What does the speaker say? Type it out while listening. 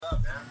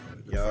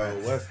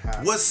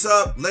What's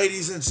up,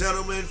 ladies and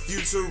gentlemen,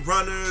 future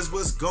runners?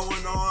 What's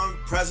going on,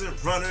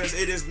 present runners?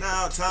 It is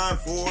now time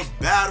for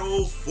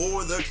Battle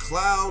for the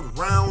Cloud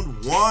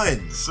Round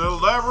 1.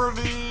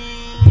 Celebrity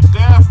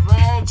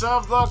Deathmatch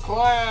of the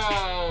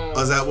Cloud.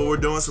 Oh, is that what we're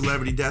doing?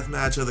 Celebrity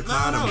Deathmatch of the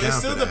Cloud? No, I'm down it's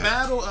still for the that.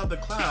 Battle of the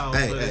Cloud,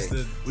 but it's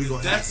the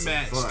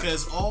Deathmatch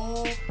because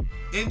all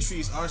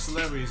entries are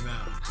celebrities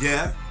now.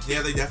 Yeah,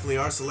 they definitely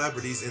are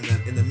celebrities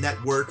in the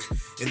network,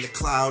 in the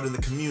cloud, in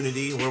the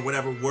community, or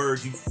whatever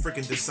word you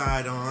freaking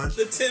decide on.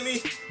 The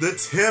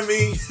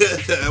Timmy.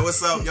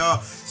 What's up,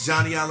 y'all?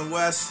 Johnny Allen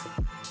West.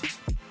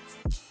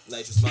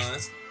 Nitrous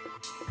Minds.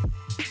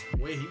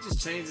 Wait, he just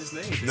changed his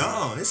name.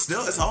 No,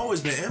 it's always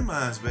been M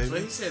Minds, baby.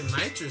 But he said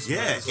Nitrous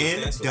Minds.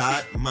 Yeah,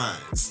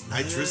 N.Minds.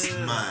 Nitrous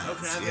Minds.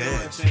 Okay, I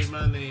want to change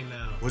my name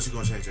now. What you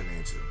gonna change your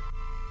name to?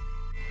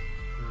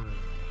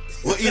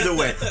 Well, either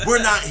way,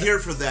 we're not here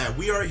for that.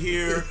 We are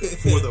here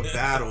for the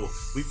battle.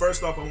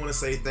 First off, I want to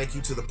say thank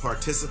you to the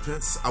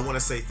participants. I want to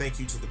say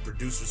thank you to the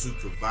producers who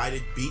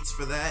provided beats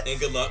for that. And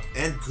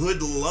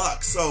good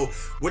luck. So,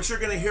 what you're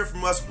going to hear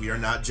from us, we are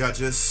not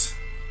judges.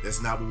 That's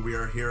not what we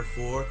are here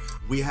for.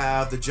 We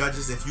have the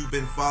judges. If you've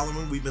been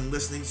following, we've been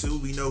listening to,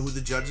 we know who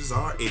the judges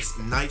are. It's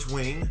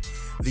Nightwing,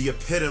 The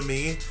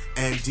Epitome,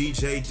 and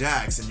DJ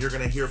Dax. And you're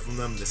going to hear from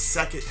them the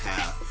second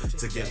half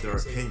to give their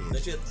opinion.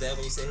 Don't you have that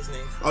when you say his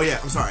name? Oh,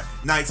 yeah. I'm sorry.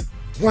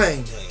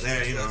 Nightwing.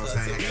 There, you know what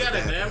I'm saying? You got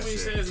a dab when you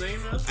say his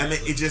name now? I mean,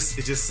 it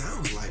just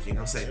sounds like, you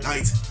know what I'm saying?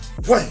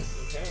 Nightwing.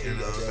 You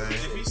know what I'm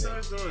saying? If he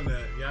starts doing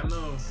that, y'all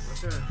know.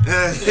 Okay.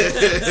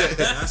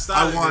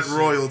 I want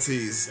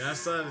royalties. Yeah, I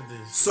started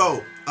this.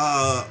 So,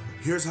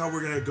 here's how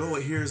we're gonna go.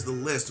 Here's the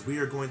list. We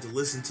are going to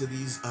listen to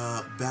these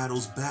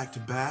battles back to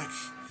back,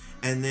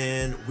 and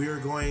then we're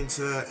going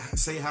to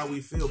say how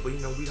we feel. But we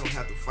don't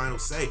have the final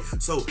say.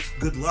 So,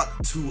 good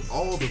luck to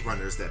all the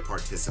runners that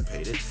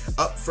participated.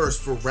 Up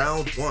first for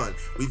round 1,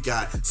 we've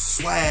got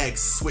Swag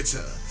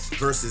Switcher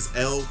versus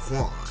L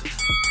Quan.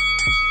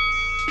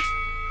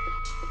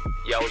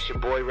 Yo, it's your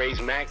boy Raze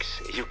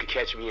Max. You can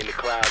catch me in the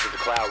clouds with the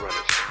Cloud Runners.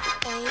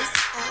 Ace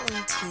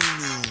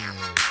Valentino.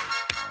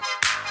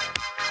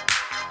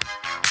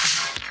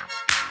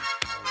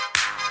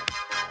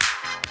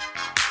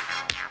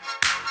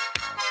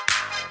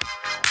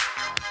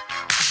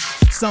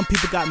 Some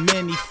people got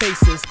many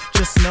faces,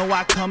 just know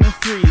I come in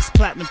threes.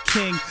 Platinum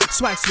King,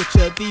 Swag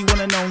Switcher, the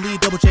one and only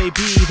Double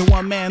JB, the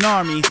one-man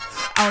army.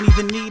 I don't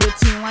even need a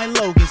team like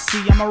Logan.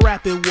 See, I'm a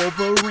rapid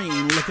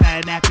Wolverine, looking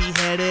at a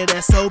nappy-headed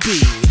SOB.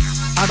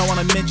 I don't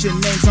wanna mention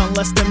names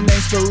unless them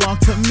names belong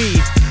to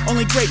me.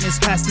 Only greatness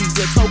past these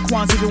lips, no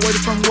qualms even waiting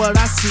from what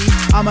I see.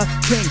 I'm a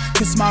king,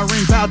 kiss my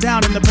ring, bow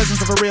down in the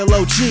presence of a real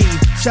OG.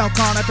 Shao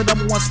Kahn at the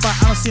 #1 spot,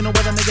 I don't see no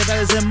other nigga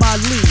that is in my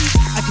league.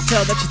 I can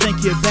tell that you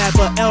think you're bad,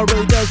 but L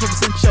really does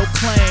represent your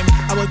claim.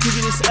 I will give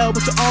you this L,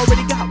 but you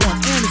already got one,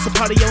 and it's a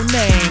part of your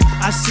name.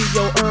 I see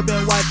your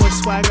urban white boy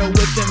swagger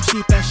with them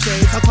cheap ass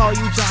shades. I'll call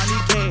you Johnny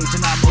Cage,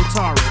 and I'm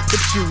Motaro,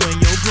 put you in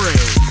your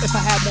grave. If I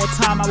had more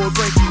time, I would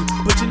break you,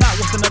 but you're not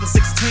worth another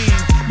 16.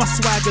 My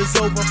swagger's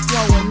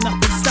overflowing,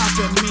 nothing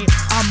stopping me.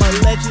 I'm a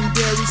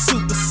legendary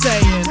Super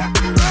Saiyan.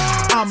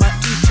 I'ma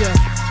eat ya.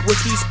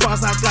 With these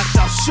bars, I got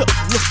y'all shook,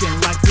 looking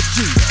like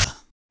Vegeta.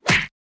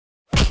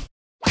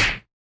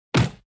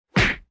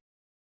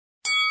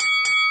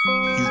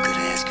 You could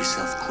ask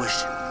yourself a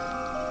question.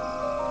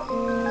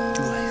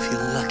 Do I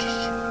feel lucky?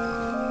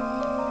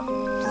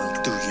 Well,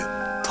 do you,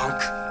 punk?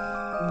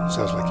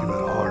 Sounds like you've had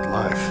a hard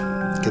life.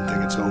 Good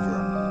thing it's over.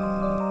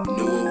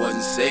 Knew it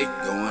wasn't safe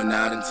going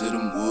out into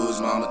them woods.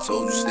 Mama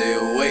told you stay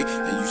away,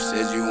 and you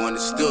said you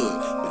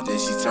understood. But then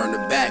she turned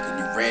her back, and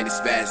you ran as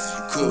fast as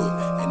you could.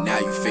 And now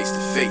you face to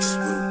face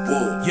with a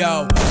bull.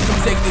 Yo,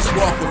 come take this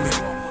walk with me,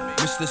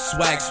 Mr.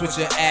 Swag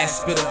Switcher,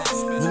 ass spitter.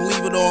 We'll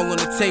leave it all on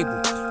the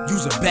table.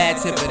 Use a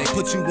bad tipper, they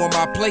put you on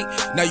my plate.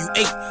 Now you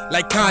ate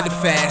like kinda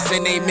fast,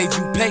 and they made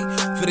you pay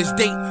for this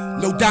date.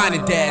 No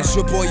dining dash,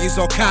 your boy is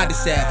all kinda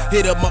sad.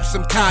 Hit him up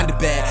some kinda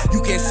bad.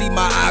 You can't see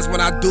my eyes when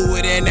I do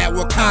it in that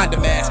Wakanda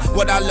mask.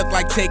 What I look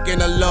like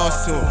taking a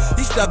loss to him.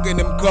 He stuck in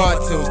them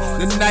cartoons.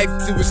 The knife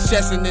to his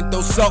chest and then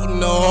throw salt in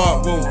the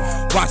heart wound.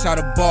 Watch how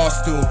the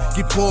boss do him.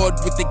 Get bored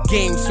with the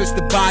game, switch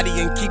the body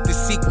and keep the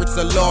secrets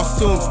of lost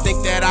tunes.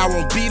 Think that I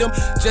won't beat him?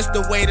 Just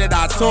the way that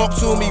I talk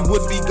to him, he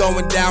would be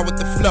going down with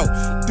the flow.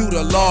 Through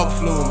the log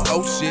flume.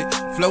 Oh shit,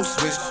 flow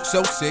switch,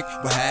 so sick.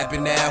 What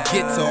happened now?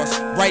 Get tossed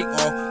right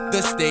off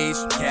the stage.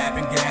 Cap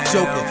and gown.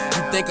 Joker,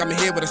 you think I'm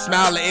here with a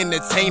smile to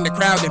entertain the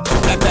crowd and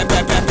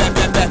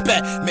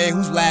bat. Man,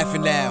 who's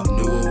laughing now?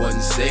 Knew it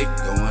wasn't safe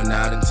going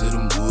out into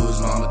them woods.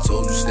 Mama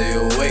told you stay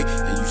away,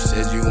 and you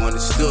said you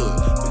understood.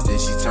 But then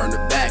she turned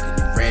her back, and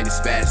you ran as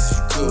fast as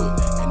you could.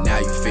 And now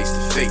you face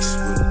to face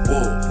with a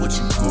bull. What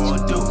you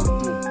gonna do?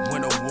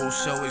 When a wolf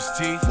show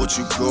teeth. What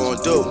you gon'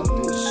 do?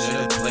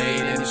 Should've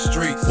played in the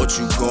streets. What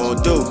you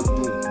gon' do?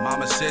 Mama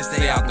Mama said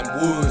stay out them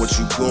woods. What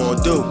you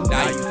gon' do?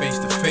 Now you face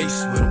to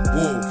face with a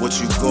wolf. What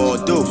you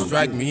gon' do?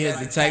 Strike me as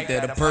the type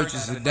that'll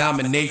purchase a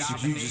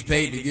dominatrix. You just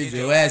paid to get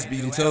your ass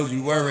beat and told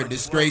you were a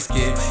disgrace,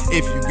 kid.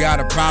 If you got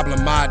a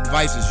problem, my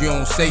advice is you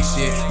don't say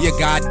shit. Your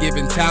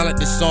God-given talent,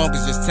 this song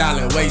is just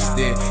talent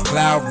wasted.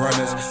 Cloud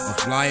runners, I'm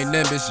flying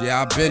Nimbus,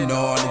 yeah, I've been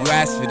on. You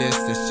asked for this,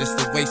 it's just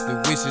a waste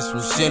of wishes from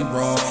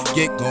Shinron.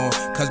 Get gone,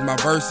 cause my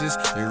verses,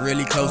 they're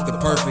really close to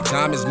perfect.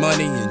 Time is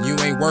money and you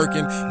ain't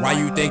working. Why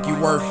you think you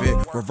worth it?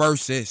 Reverse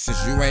it,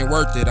 since you ain't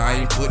worth it, I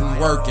ain't putting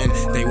work in.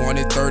 They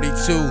wanted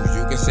 32,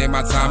 you can say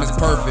my time is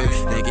perfect.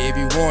 They gave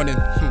you warning,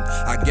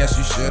 I guess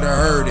you should've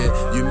heard it.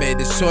 You made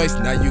this choice,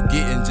 now you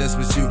getting just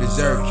what you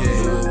deserve, kid.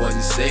 It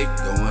wasn't safe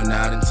going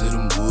out into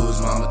them woods.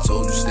 Mama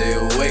told you stay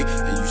away,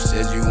 and you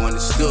said you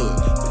understood.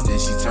 But then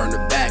she turned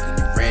her back and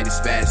you ran as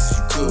fast as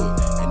you could.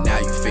 And now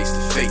you face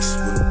to face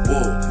with a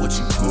wolf. What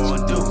you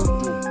gon' do?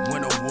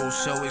 When a wolf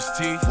show his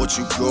teeth, What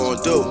you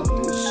gon' do?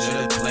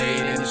 should've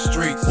played in the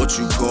streets. What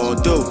you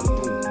gon' do?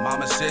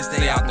 Mama said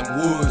stay out them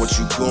woods. What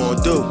you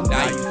gon' do?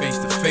 Now you face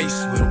to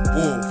face with a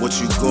wolf. What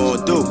you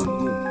gon' do?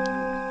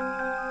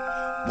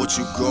 What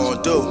you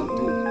gon' do?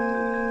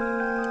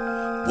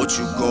 What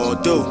you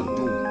gon' do?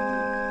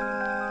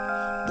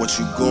 What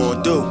you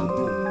gon' do?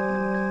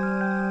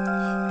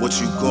 What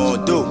you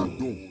gon' do?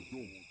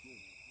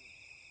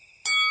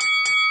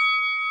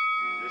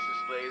 This is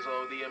Blazo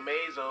the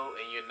Amazo,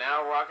 and you're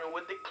now rocking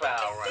with the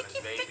Cloud Runners,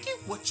 baby.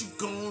 What you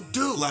gonna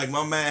do? Like,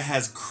 my man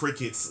has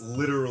crickets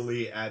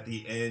literally at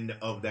the end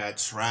of that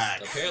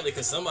track. Apparently,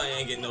 because somebody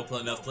ain't getting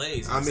enough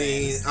plays. I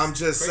mean, I'm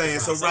just saying.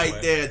 So right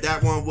there,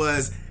 that one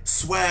was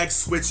Swag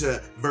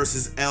Switcher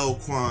versus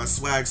Elquan.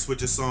 Swag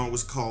Switcher song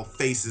was called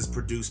Faces,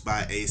 produced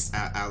by Ace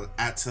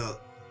Atlantino?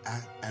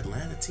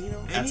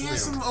 And he had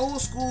some old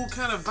school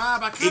kind of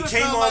vibe. I kind It of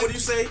came felt on, like, what do you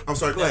say? I'm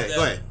sorry, go ahead.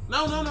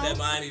 No. That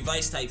Miami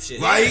Vice type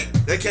shit. Right?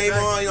 They came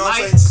on, you know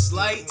what I'm saying?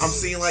 Lights. I'm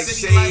seeing like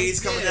City shades lights,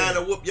 coming yeah.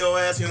 down to whoop your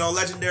ass, you know,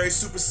 legendary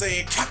Super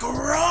Saiyan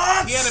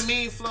Kakarot! He had a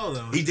mean flow,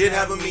 though. He did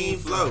have a mean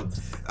flow.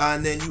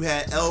 And then you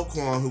had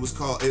Elquan, who was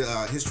called,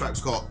 his track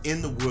was called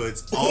In the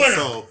Woods,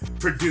 also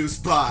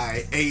produced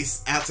by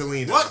Ace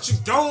Atalino. What you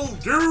don't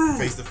do?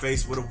 Face to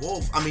Face with a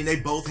Wolf. I mean, they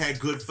both had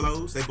good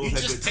flows. They both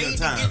had good paid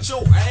times. to get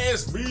your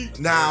ass beat.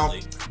 Now,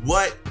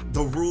 what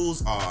the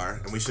rules are,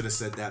 and we should have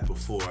said that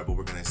before, but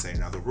we're going to say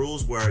now, the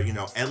rules were, you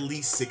know, at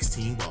least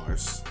 16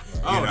 bars.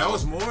 Oh, that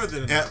was more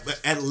than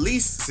at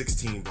least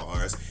 16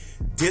 bars.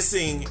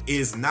 Dissing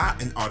is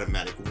not an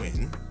automatic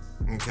win.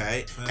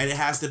 Okay, and it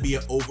has to be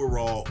an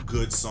overall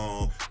good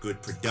song, good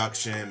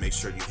production. Make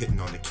sure you're hitting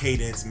on the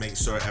cadence. Make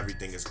sure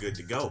everything is good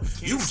to go.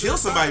 You can kill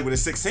somebody with a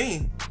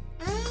 16.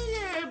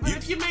 Yeah, but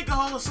if you make a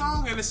whole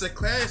song and it's a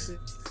classic.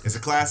 It's a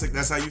classic.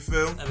 That's how you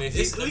feel. I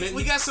mean,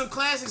 we got some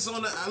classics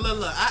on the.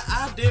 Look,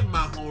 I did my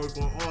homework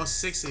on all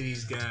 6 of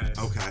these guys.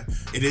 Okay,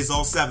 it is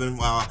all 7.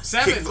 While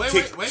 7. Wait.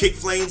 Kick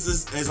Flames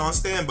is on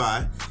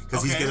standby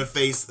because he's gonna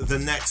face the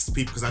next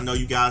people. Because I know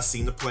you guys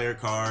seen the player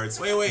cards.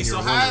 Wait. So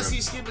how is he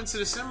skipping to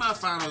the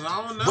semifinals?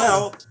 I don't know.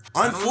 Well,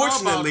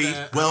 unfortunately,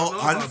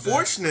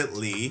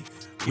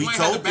 we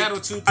told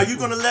you. Are you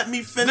gonna let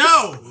me finish?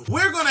 No,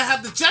 we're gonna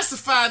have to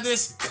justify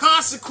this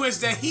consequence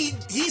that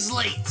he's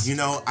late. You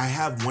know, I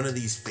have one of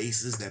these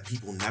faces that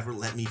people never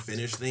let me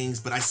finish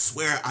things, but I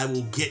swear I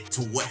will get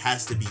to what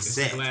has to be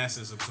said. It's the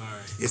glasses, I'm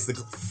sorry. It's the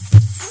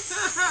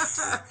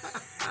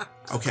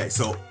Okay,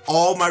 so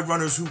all my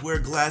runners who wear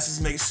glasses,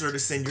 make sure to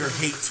send your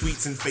hate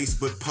tweets and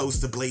Facebook posts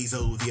to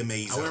Blazo the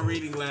Amazo. I wear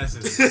reading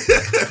glasses.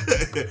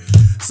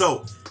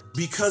 So,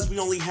 because we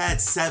only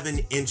had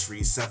 7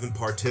 entries, 7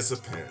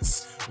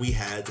 participants, we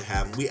had to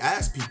have, we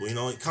asked people, you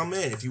know, come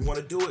in. If you want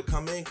to do it,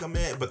 come in.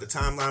 But the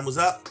timeline was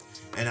up,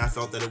 and I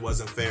felt that it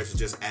wasn't fair to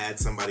just add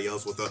somebody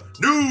else with a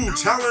new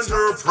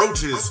challenger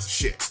approaches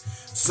shit.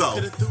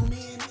 So,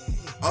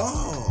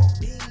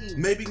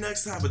 maybe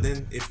next time, but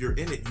then if you're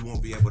in it, you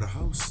won't be able to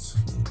host.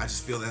 I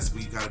just feel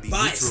we gotta be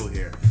neutral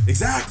here.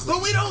 Exactly.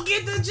 But we don't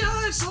get the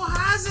judge, so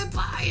how's it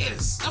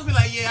biased? I'll be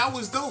like, yeah, I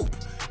was dope.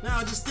 Now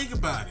just think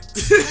about it.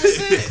 That's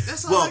it.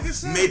 That's all I can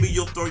say. Maybe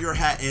you'll throw your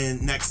hat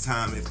in next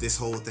time if this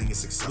whole thing is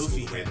successful.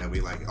 Luffy the way that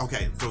we like it.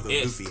 Okay, throw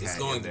the Luffy hat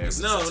in there.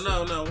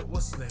 No.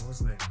 What's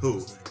his name?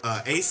 Who?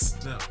 Ace?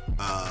 No.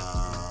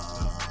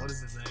 What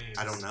is his name?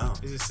 I don't know.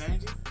 Is it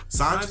Sanji?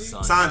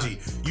 Sanji.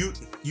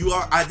 You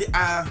are. I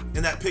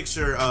in that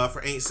picture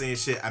for Ain't Saying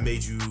Shit. I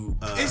made you.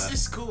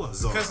 It's cool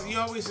because you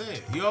always say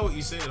it.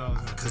 You say it all the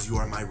time. Because you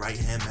are my right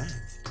hand man.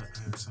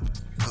 I'm sorry.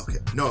 Okay.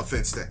 No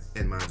offense to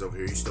and mine's over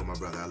here. You still my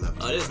brother. I love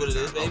you. Oh, it is what it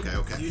is, baby.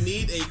 Okay. You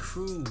need a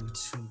crew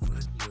to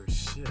run your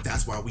shit.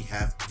 That's why we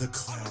have the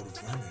Cloud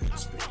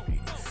Runners, baby.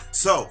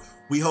 So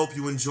we hope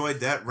you enjoyed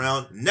that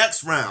round.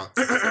 Next round.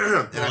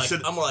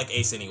 I'm more like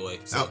Ace anyway.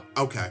 So.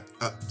 Oh, okay.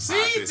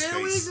 See,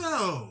 there we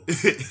go.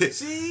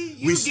 See,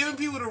 you giving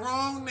people the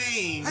wrong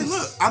name. Hey,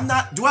 look, I'm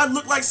not. Do I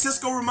look like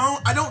Cisco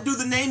Ramon? I don't do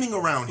the naming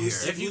around here.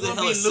 If you the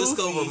hell is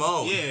Cisco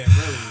Ramon, yeah,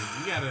 really,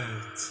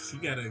 you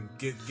gotta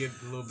get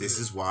a little bit. This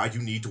is why you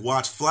need to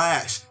watch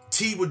Flash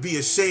he would be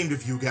ashamed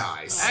of you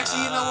guys.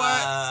 Actually, you know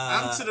what?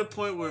 I'm to the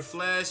point where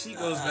Flash, he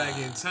goes back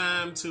in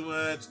time too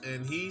much,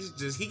 and he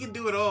can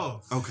do it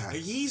all. Okay. Like,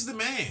 he's the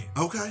man.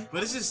 Okay.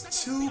 But it's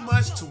just too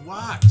much to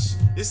watch.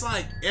 It's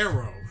like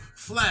Arrow,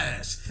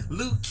 Flash,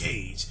 Luke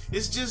Cage.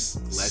 It's just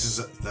Legends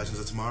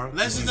of Tomorrow.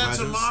 Legends of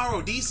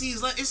Tomorrow.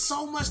 DC's it's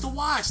so much to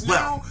watch.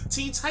 Now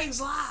Teen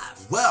Titans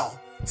Live. Well,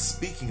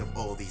 speaking of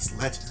all these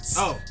legends.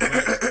 Oh.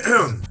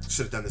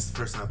 Should have done this the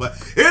first time, but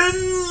in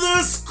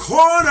this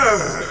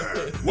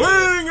corner,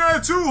 weighing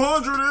at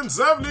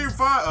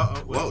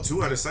 275. Whoa,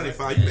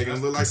 275. You making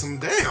him look like some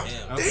damn,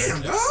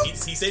 dog.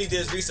 He said he did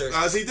his research.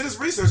 He did his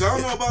research. I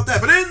don't know about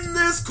that. But in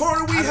this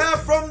corner, we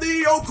have from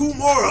the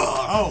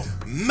Okumura.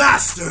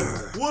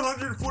 Master.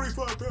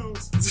 145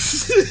 pounds.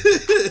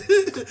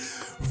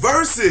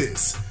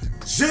 Versus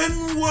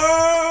Gen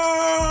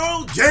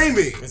World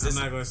Gaming. I'm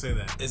not gonna say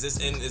that. Is this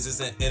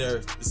an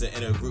inner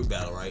group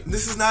battle, right?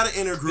 This is not an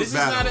inner group battle. This is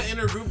not an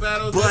inner group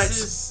battle. But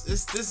this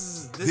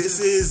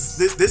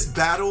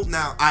battle.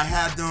 Now I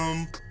had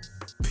them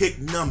pick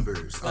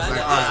numbers. I was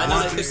like, all right,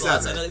 1 through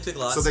 7. I know they pick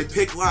lots. So they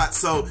pick lots.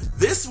 So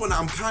this one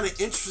I'm kind of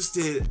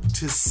interested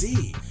to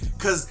see.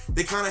 Because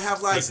they kind of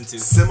have like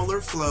similar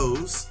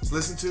flows.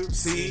 Listen to,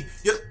 see.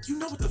 You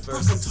know what the fuck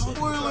I'm talking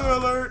about. Spoiler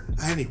alert.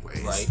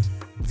 Anyways, right.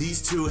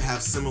 These two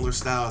have similar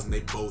styles and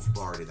they both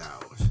barred it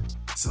out.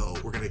 So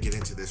we're going to get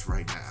into this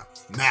right now.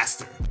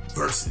 Master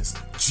versus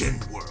Gen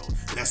World.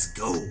 Let's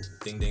go.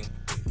 Ding ding.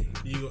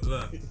 You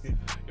look.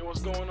 Yo,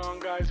 what's going on,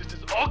 guys? This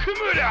is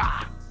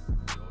Okumura.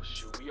 Oh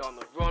shoot, we on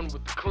the run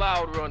with the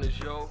Cloud Runners,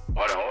 yo.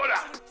 Hold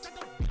on.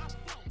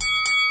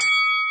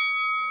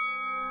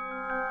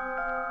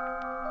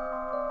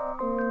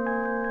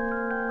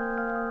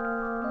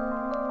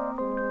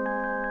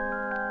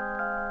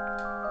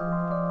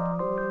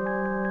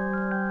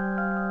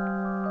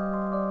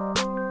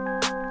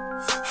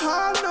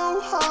 I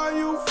know how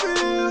you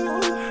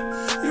feel.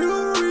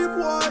 You reap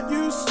what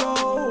you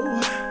sow.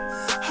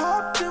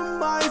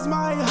 Optimize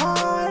my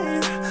high.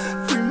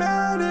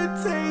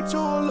 Premeditate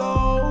your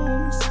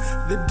lows.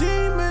 The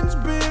demon's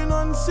been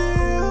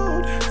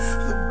unsealed.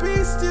 The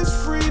beast is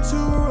free to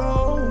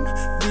roam.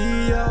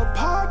 The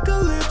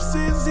apocalypse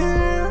is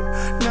here.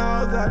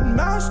 Now that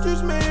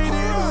Master's made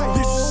it home.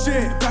 This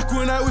shit. Back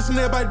when I was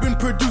Neb, I'd been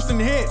producing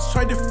hits.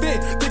 Tried to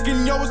fit,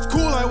 thinking y'all was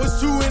cool, I was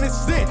too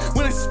innocent.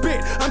 When I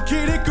spit, I'm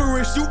Kid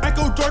Icarus. You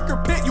echo darker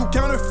pit, you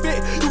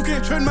counterfeit. You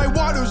can't tread my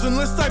waters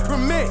unless I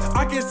permit.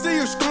 I can see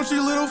your scrunchy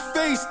little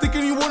face,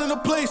 thinking you wanted a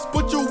place,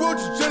 but your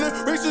world's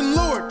generation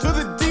lower to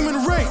the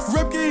demon race.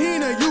 Rep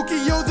Kahina,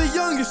 Yukio the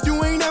youngest,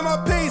 you ain't at my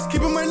pace.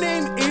 Keeping my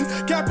name in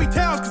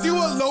capitals, cause you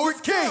are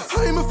lowercase.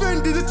 I am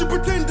offended that you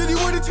pretended you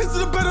were the chance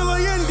of the battle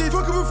I ended.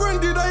 Fuck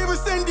befriended, I have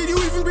ascended, you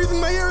even breathing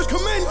my air is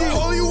commended.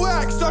 All you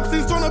act,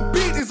 substance on a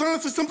beat is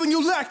honestly something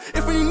you lack.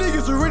 If any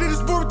niggas are ready to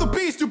sport with the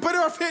beast, you better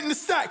off hitting the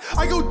sack.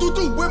 I go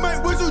doo-doo with my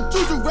wizard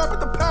juju, rap at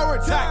the power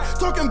attack.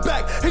 Talking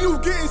back, and you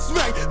getting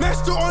smacked.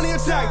 Master on the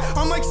attack.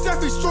 I'm like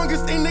Safi,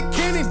 strongest in the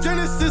canon.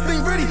 Genesis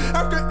ain't ready.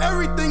 After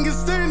everything is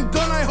said and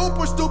done, I hope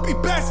we'll still be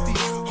besties.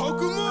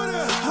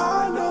 Hokumura.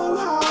 I know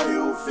how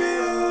you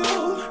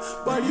feel,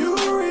 but you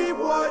reap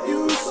what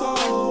you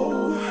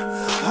sow.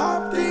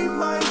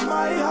 Optimize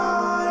my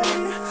high,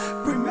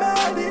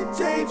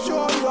 premeditate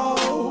your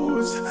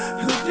lows.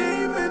 The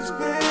demon's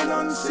been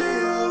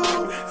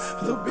unsealed.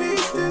 The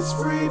beast is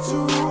free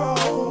to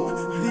roam.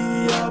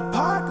 The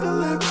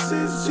apocalypse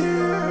is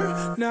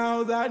here.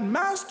 Now that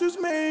Master's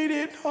made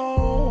it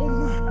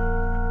home.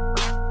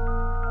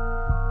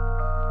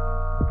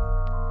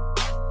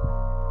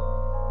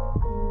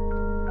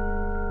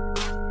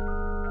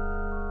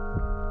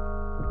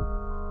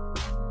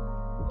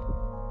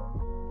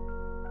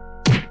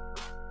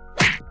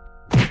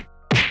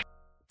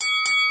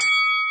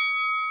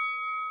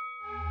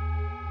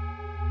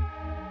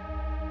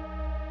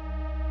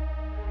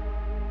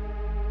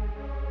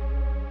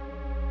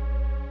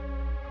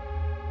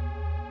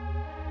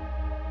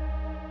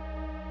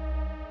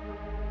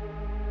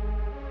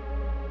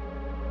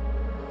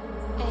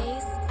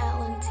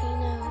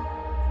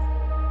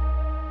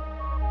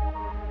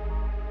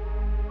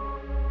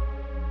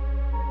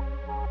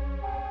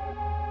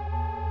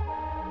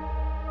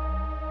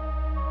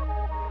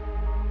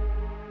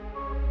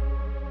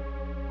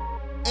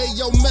 Hey,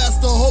 yo,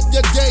 Master, hope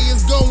your day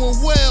is going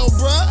well,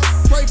 bruh.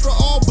 Pray for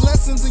all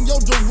blessings in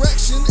your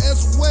direction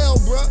as well,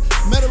 bruh.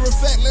 Matter of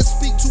fact, let's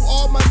speak to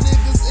all my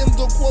niggas in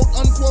the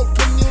quote-unquote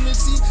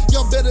community.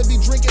 Y'all better be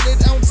drinking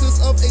 8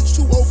 ounces of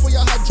H2O for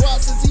your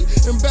hydrosity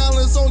and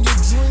balance on your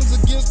dreams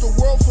against a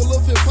world full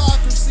of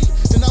hypocrisy.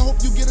 And I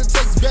hope you get a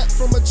text back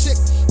from a chick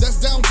that's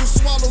down to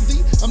swallow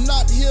thee. I'm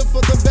not here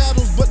for the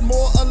battles, but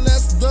more or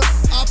less the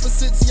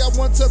opposite. See, I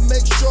want to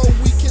make sure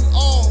we can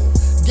all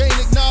gain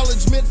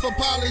acknowledgement for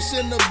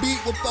polishing the beat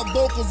with our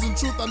vocals. In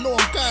truth, I know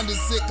I'm kinda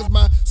sick, cause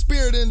my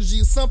spirit energy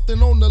is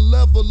something on the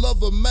level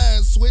of a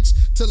mind switch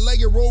to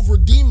layer over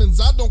demons.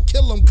 I don't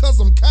kill them cause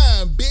I'm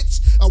kind,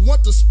 bitch. I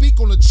want to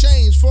speak on a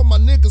change for my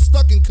niggas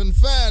stuck in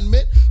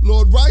confinement.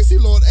 Lord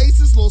Ricey, Lord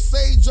Aces, Lord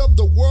Sage, of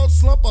the world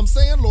slump. I'm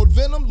saying Lord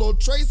Venom, Lord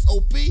Trace,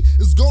 OP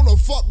is gonna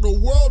fuck the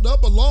world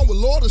up along with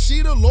Lord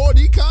Ashita, Lord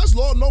Ekash,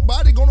 Lord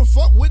Nobody gonna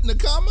fuck with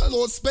Nakama,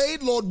 Lord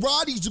Spade, Lord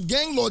Rod, Egypt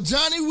Gang, Lord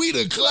Johnny, we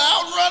the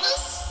Cloud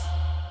Runners.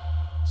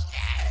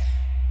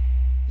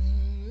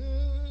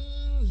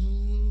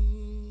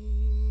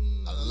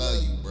 I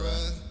love you,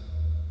 bruh.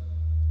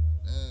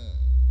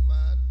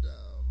 My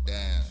dog,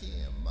 damn.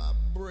 My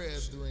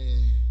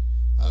brethren.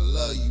 I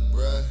love you,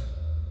 bruh.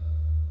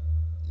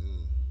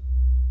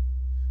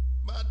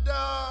 My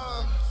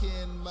dog,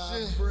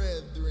 my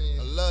brethren.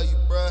 I love you,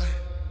 bruh.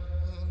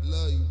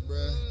 Love you,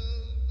 bruh.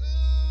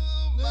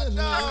 My dog.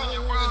 I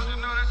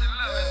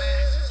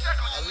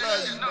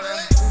love you,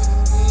 bruh.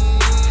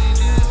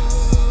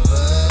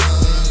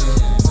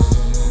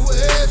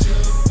 Where's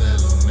your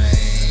fellow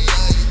man?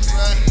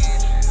 Love you,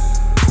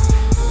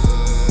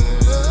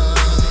 bruh.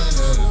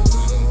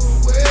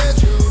 Where's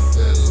your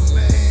fellow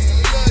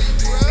man? Love you,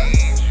 bruh.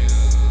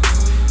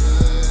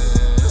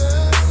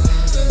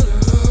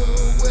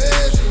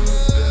 Where's your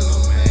fellow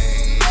man?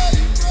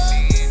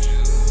 Love you, bruh.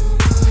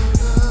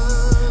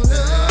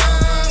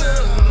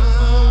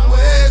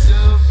 Where's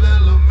your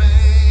fellow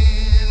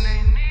man?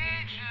 They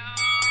need you.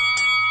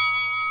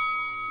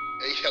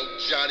 Hey, yo,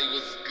 Johnny,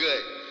 what's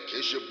good?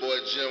 It's your boy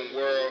Jim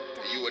World,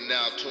 and you are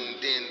now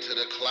tuned in to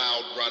the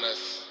Cloud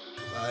Runners.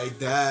 Like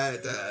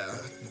that.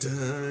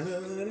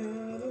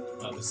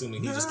 I'm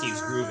assuming he just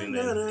keeps grooving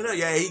then.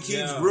 Yeah, he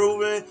keeps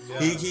grooving.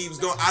 Yeah. He keeps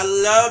going. I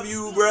love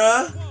you,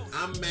 bruh.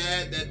 I'm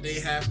mad that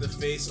they have to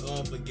face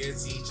off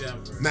against each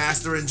other.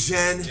 Master and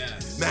Jen.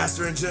 Yes.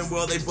 Master and Jen,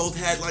 well, they both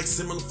had like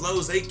similar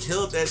flows. They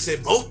killed that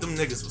shit. Both them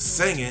niggas was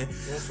singing.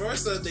 Well,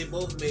 first off, they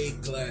both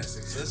made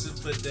classics. Let's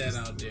just put that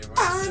out there, right?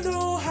 I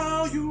know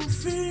how you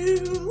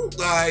feel.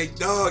 Like,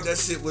 dog, that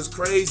shit was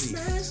crazy.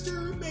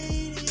 Master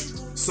made it.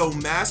 So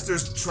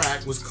Master's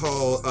track was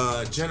called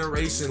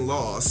Generation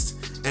Lost.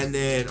 And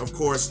then, of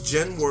course,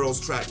 Jen World's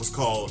track was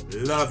called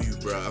Love You,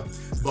 Bruh.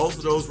 Both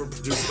of those were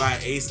produced by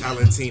Ace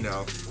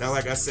Alentino. Now,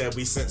 like I said,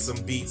 we sent some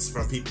beats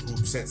from people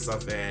who sent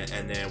stuff in,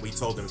 and then we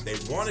told them if they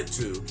wanted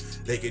to,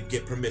 they could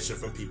get permission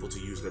from people to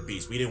use their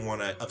beats. We didn't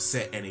want to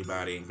upset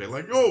anybody and be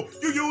like, yo,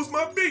 you used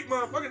my beat,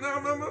 motherfucker.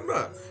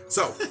 Nah.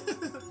 So,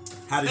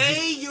 how did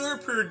Pay your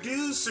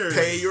producer.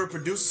 Pay your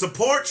producer.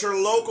 Support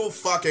your local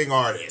fucking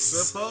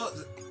artists.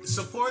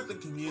 Support the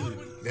community.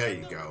 There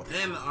you go.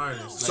 And the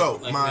artists. So,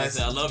 like man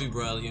said, I love you,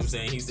 bro. You know what I'm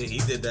saying? He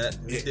did that.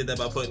 He did that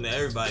by putting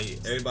everybody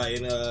in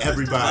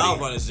Cloud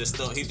Runners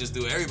he just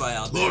threw everybody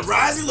out there. Lord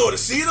Rising, Lord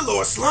Ashita,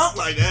 Lord Slump,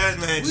 like that,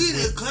 man. We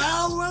the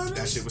Cloud Runners?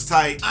 That shit was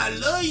tight. I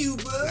love you,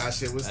 bro. That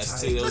shit was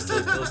tight.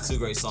 Those two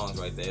great songs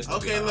right there. It's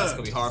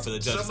gonna be hard for the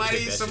judges to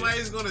pick that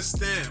somebody's gonna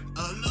stamp.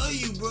 I love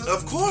you, bro.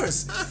 Of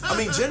course. I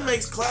mean, Jen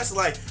makes classic.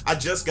 Like, I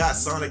just got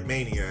Sonic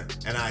Mania,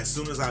 and as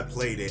soon as I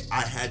played it,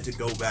 I had to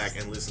go back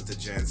and listen to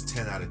Jen's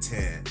 10 out of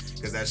 10,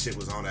 because that shit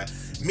was on that.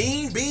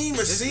 Mean Bean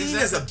Machine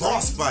is a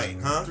boss fight,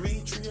 huh?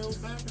 3 trio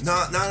pack?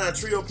 Not a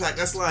trio pack.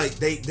 That's like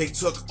they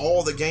took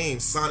all the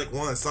games, Sonic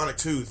 1, Sonic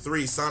 2,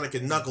 3, Sonic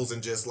and Knuckles,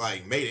 and just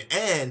like made it.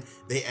 And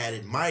they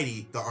added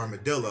Mighty the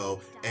Armadillo,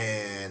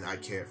 and I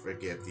can't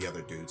forget the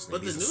other dude's name.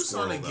 But the new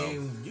Sonic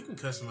game, you can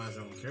customize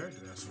your own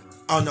character. That's right.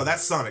 Oh no,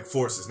 that's Sonic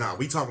Forces. Now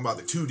we talking about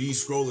the 2D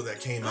scroller that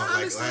came out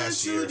like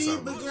last year or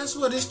something. But guess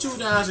what? It's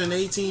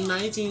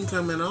 2018-19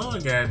 coming on.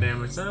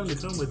 Goddamn, it's time to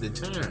come with the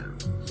time.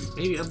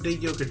 Maybe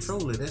update your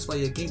controller. That's why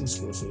your game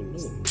score so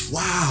low.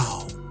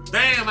 Wow.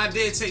 Bam! I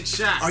did take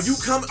shots. Are you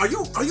trying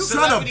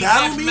to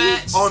battle me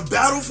on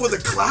Battle for the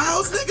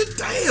Clouds, nigga?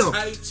 Damn.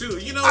 I too.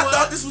 You know what? I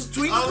thought this was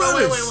between the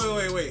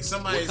brothers. Wait.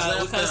 Somebody's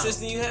what kind of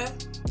system you have?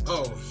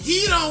 Oh,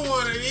 he don't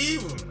want it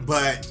either.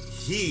 But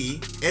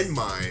he, in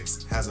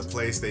Minds, has a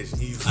PlayStation.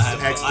 He uses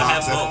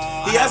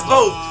Xbox. He has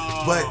both.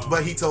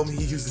 But he told me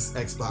he uses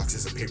Xbox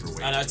as a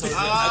paperweight. And I told him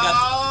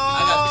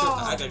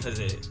I got because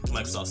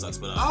Microsoft sucks,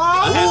 but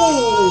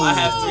I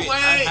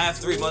have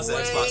 3 months of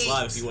Xbox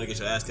Live if you want to get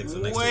your ass kicked for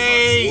the next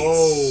 3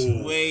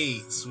 months.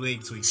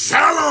 Wait.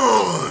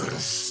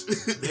 Challenge!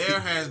 There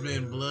has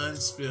been blood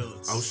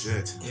spilled. Oh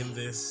shit! In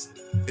this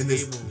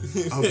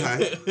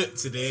okay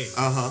today.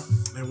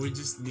 And we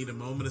just need a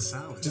moment of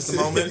silence. Just a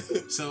moment.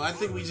 So I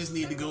think we just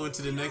need to go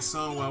into the next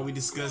song while we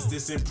discuss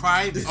this in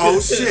private. Oh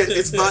shit,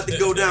 it's about to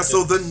go down.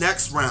 So the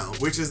next round,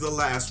 which is the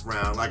last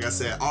round, like I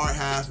said, our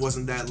half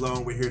wasn't that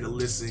long. We're here to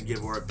listen,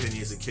 give our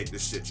opinions, and kick the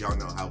shit. Y'all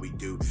know how we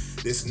do.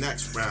 This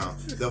next round,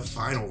 the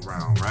final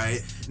round,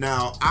 right?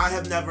 Now, I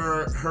have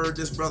never heard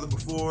this brother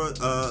before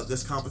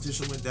this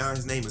competition went down.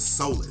 His name is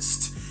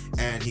Solist.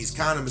 And he's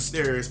kind of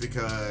mysterious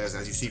because,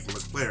 as you see from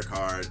his player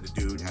card, the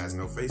dude has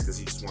no face because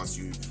he just wants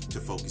you to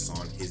focus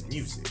on his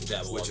music.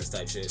 Jabberwockies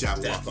type shit.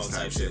 Jabberwockies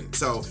type shit.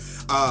 So,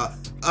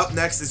 up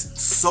next is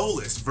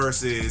Solus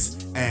versus,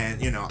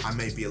 and you know, I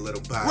may be a little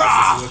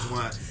biased with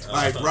one.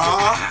 Like,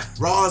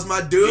 Raw is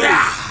my dude.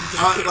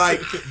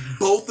 Like,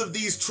 both of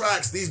these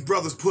tracks, these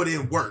brothers put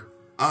in work.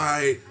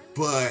 Alright,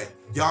 but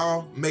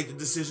y'all make the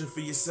decision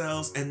for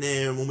yourselves, and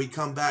then when we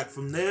come back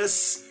from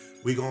this,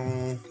 we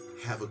gonna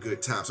have a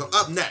good time. So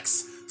up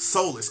next,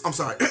 Solus. I'm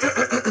sorry.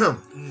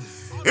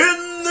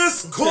 In this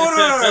this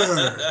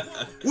quarter,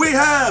 we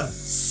have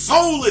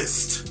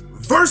Soulless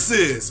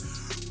versus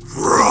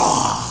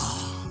Raw.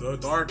 The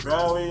Dark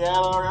Valley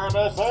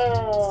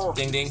Alligator.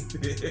 Ding ding.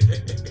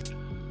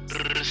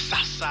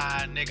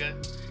 Southside, nigga.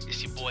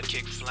 It's your boy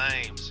Kick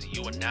Flames, and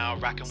you are now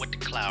rocking with the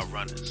Cloud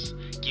Runners.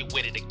 Get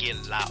with it or get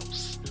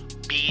lost,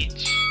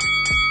 bitch.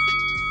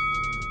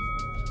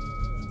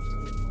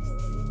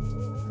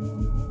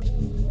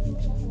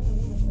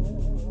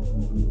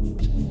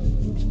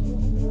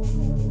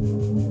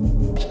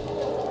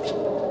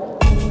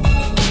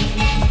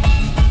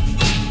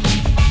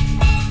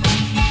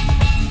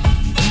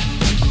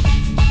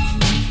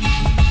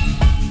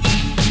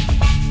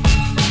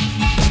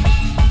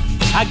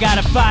 I got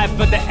a 5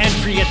 for the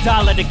entry,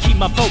 $1 to keep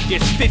my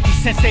focus. 50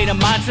 cent state of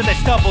mind, so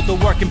that's double the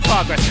work in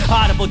progress.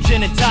 Audible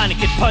gin and tonic,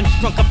 get punch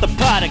drunk up the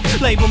product.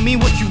 Label me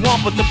what you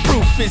want, but the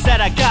proof is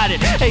that I got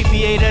it.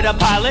 Aviator to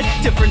pilot,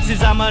 difference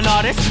is I'm an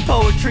artist.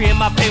 Poetry in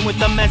my pain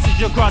with a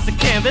message across the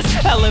canvas.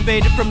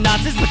 Elevated from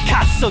nonsense,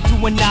 Picasso to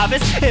a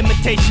novice.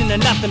 Imitation of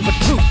nothing but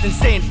truth and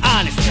staying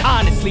honest.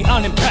 Honestly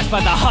unimpressed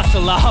by the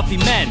hustle of huffy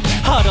men.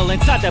 Huddle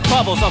inside their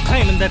bubbles, all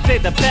claiming that they're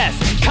the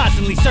best.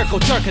 Constantly circle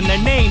jerking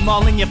their name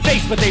all in your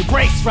face, but they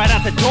race right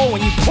out the door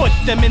when you put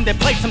them in their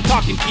place. I'm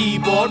talking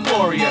keyboard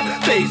warrior,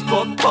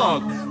 Facebook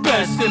punk,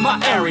 best in my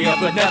area,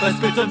 but never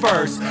spits a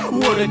verse.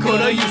 Woulda,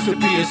 coulda, used to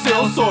be a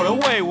still sorta.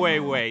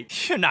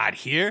 Wait, you're not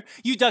here.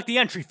 You ducked the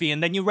entry fee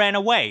and then you ran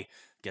away.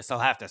 Guess I'll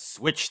have to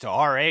switch to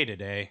RA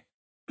today.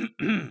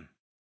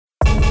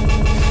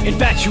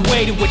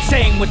 Infatuated with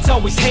saying what's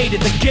always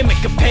hated. The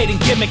gimmick of paid and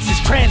gimmicks is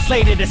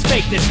translated as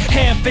fakeness.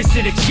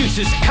 Ham-fisted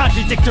excuses,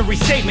 contradictory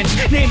statements.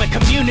 Name a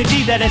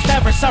community that has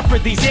never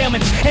suffered these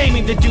ailments.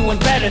 Aiming to doing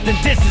better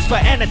than distance for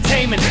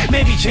entertainment.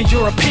 Maybe change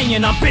your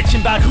opinion on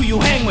bitching about who you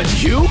hang with.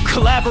 You?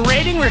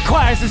 Collaborating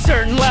requires a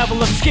certain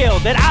level of skill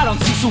that I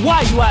don't see, so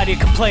why you out here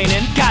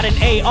complaining? Got an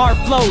AR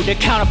flow to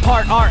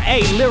counterpart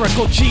RA.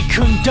 Lyrical G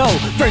Kundo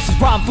versus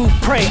Rambu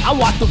Prey. I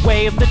walk the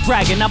way of the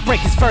dragon. I'll break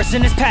his verse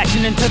and his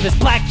passion into this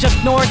black Chuck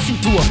Norris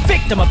into a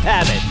victim of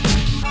habit.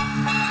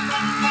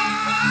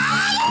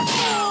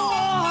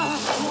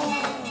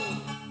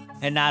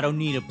 And I don't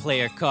need a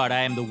player card.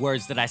 I am the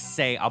words that I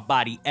say. I'll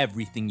body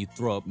everything you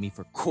throw at me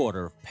for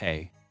quarter of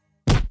pay.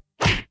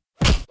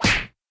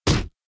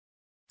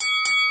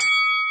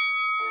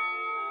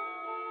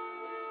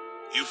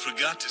 You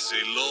forgot to say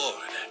Lord.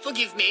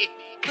 Forgive me,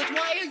 but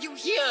why are you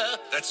here?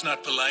 That's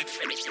not polite.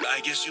 I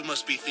guess you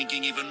must be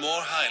thinking even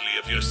more highly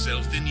of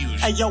yourself than usual.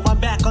 Hey yo, I'm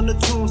back on the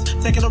tunes,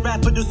 taking a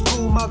rapper to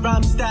school. My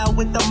rhyme style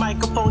with the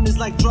microphone is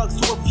like drugs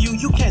to a few.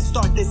 You can't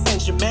start this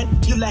engine, man.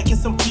 You lacking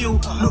some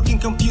fuel. Looking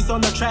confused on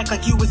the track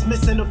like you was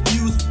missing a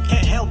fuse.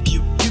 Can't help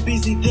you. You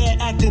busy there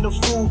acting a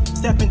fool.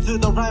 Step into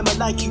the rhymer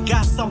like you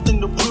got something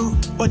to prove.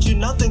 But you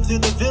nothing to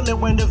the villain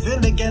when the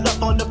villain get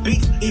up on the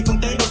beat. Even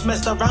Thanos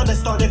messed around and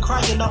started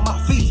crying on my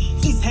feet.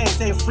 These hands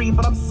ain't free,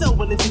 but I'm so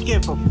willing to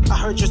give them. I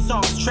heard your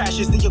song's trash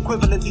is the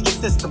equivalent to your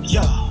system.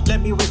 Yo,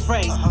 let me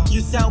rephrase. You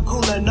sound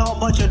cool and all,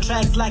 but your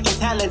track's lacking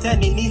talent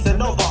and it needs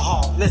an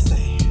overhaul. Listen,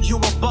 you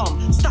a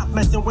bum. Stop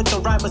messing with the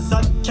rhymer,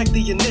 son. Check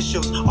the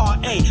initials.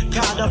 R.A.,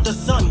 God of the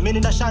sun.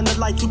 Meaning I shine the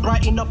light to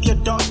brighten up your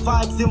dark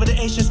vibes. In with the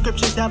ancient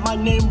scriptures have my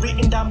name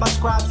written down by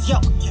scribes. Yo,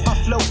 my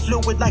flow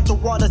fluid like the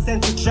water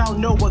sent to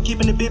drown Noah.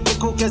 Keeping it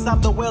biblical cause I'm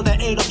the whale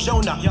that ate up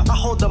Jonah. I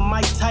hold the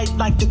mic tight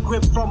like the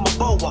grip from a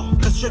boa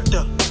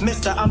constrictor.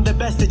 Mister, I'm the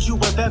best that you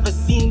have ever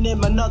seen.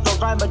 Name another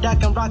rhymer that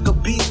can rock a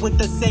beat with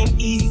the same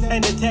ease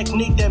and the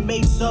technique that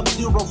makes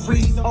Sub-Zero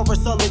freeze. Or a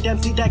solid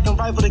MC that can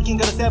rival the king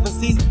of the 7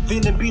 seas.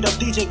 Feeling beat up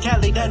DJ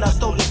Khaled and I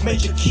stole his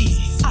major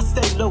keys. I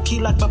stay low-key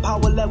like my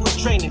power level's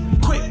training.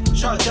 Quick,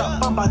 charge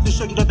up, I'm about to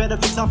show you the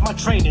benefits of my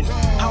training.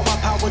 How I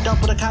powered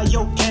up with a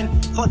Kaioken.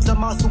 Fought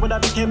some monster when I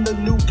became the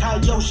new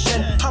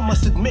Kaioshin. I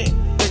must admit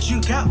that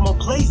you got more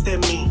plays than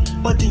me,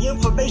 but the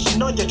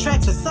information on your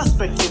tracks is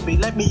suspect to me.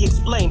 Let me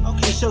explain.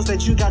 It shows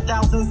that you got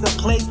thousands of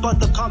plays, but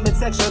the comment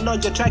section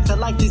on your tracks are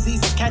like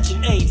diseases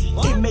catching AIDS.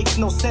 It makes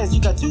no sense.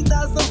 You got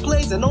 2,000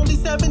 plays and only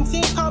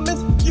 17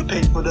 comments. You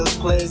paid for those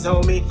plays,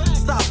 homie.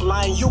 Stop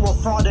lying, you a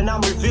fraud and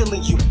I'm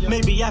revealing you.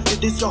 Maybe after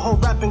this your whole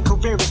rapping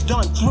career is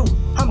done through.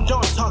 I'm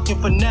done talking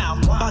for now.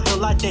 About to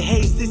light the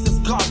haze. This is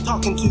God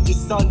talking to you,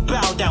 son.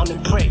 Bow down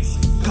and praise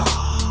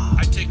God.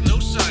 I take no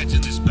sides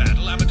in this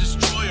battle. I'm a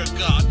destroyer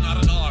god,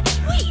 not an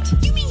arbiter.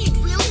 Wait, you mean you'd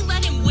really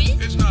let him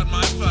win? It's not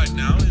my fight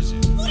now, is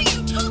it? What are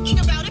you talking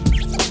about? If he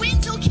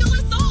wins, he'll kill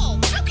us all.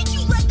 How could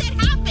you let that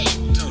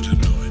happen? Don't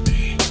annoy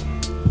me.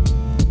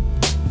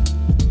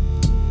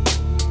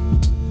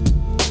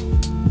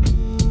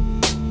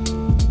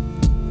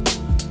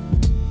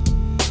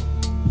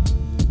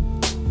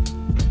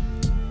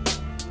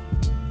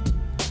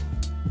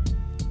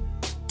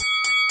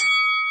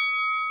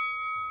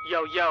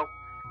 Yo,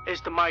 it's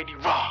the mighty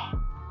Raw,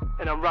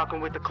 and I'm rocking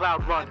with the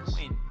Cloud Runners.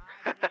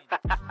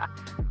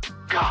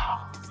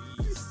 God.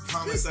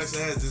 Comment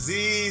section has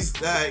disease.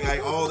 That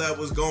like all that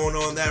was going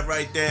on. That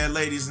right there,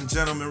 ladies and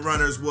gentlemen,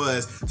 runners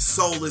was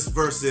Soulless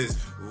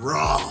versus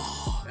Raw.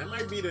 That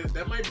might be the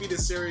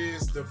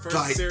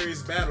first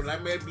serious battle.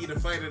 That might be the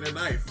fight of the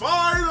night.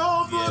 Fight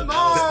of the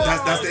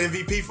night. That's the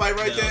MVP fight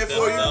right there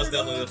for you. That was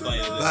definitely the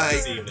fight of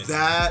this evening.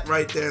 That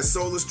right there.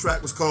 Soulless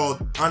track was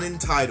called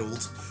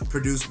Unentitled,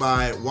 produced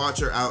by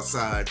Watcher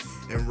Outside,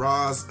 and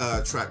Raw's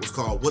track was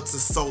called What's a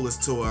Soulless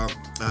to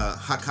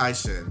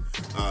Hakaishin,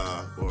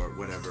 or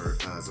whatever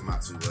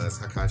Zamatsu was.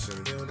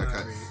 Hakaishin.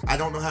 I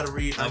don't know how to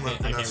read. I'm not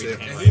pronounce it.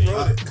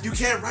 You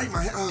can't write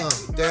my.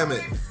 Damn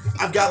it.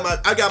 I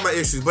got my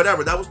issues.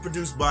 Whatever. That was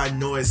produced by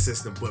Noise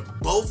System, but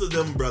both of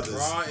them brothers.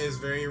 Raw is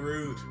very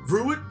rude.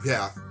 Rude?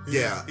 Yeah.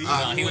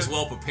 He was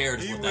well prepared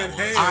with that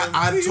one.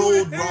 I've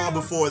told Raw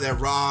before that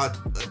Raw,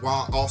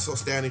 while also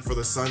standing for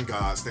the Sun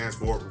God, stands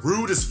for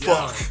rude as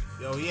fuck.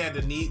 Yo, he had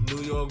the neat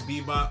New York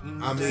bebop.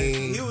 I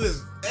mean, he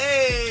was.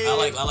 Hey, I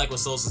like what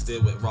Soulsus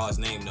did with Raw's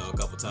name though a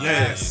couple times.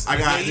 Yes, I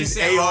got these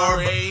AR.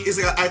 I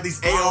got these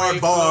AR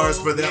bars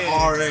for the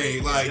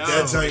RA. Like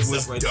that joint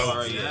was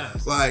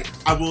dope. Like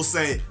I will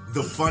say,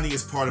 the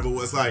funniest part of it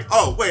was like,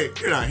 oh wait,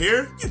 you're not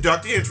here. You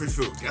ducked the entry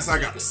food. Guess I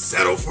got to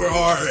settle for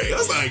RA. I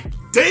was like,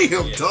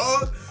 damn,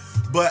 dog.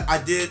 But I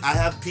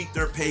have peeked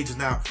their pages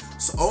now.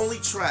 So only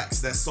tracks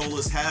that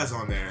Soulless has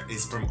on there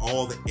is from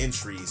all the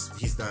entries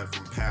he's done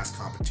from past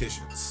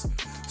competitions.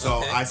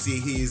 So I see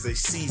he's a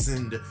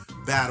seasoned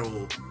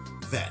battle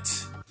vet.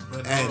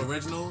 But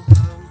original?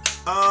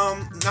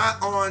 Not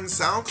on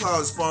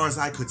SoundCloud as far as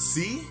I could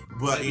see,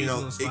 but maybe you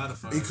know,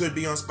 he could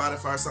be on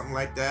Spotify or something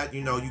like that.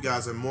 You know, you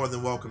guys are more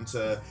than welcome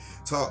to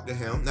talk to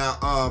him.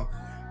 Now,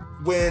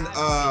 when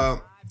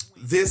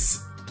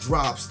this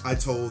drops, I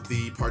told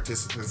the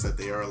participants that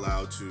they are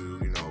allowed to,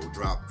 you know,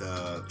 drop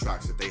the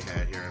tracks that they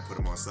had here and put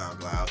them on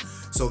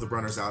SoundCloud, so the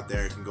runners out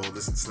there can go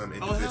listen to them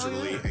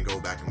individually and go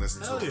back and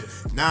listen to them.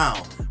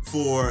 Now,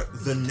 for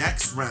the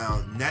next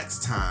round,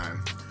 next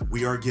time,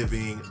 we are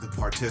giving the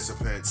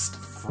participants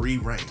free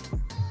reign.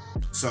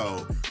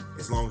 So,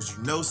 as long as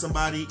you know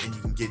somebody and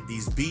you can get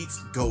these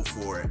beats, go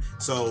for it.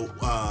 So,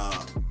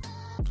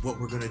 what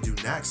we're going to do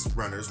next,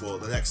 runners, well,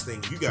 the next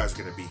thing you guys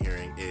are going to be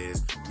hearing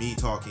is me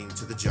talking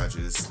to the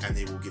judges, and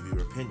they will give you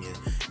your opinion.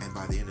 And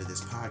by the end of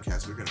this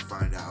podcast, we're going to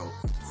find out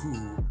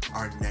who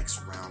our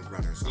next round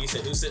runners are. You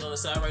said who's sitting on the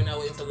side right now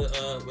waiting for the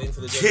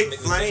judges Kick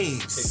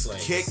Flames.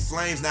 Kick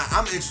Flames. Now,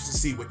 I'm interested to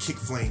see what Kick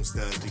Flames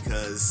does,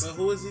 because... But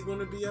who is he going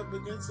to be up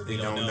against? They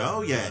don't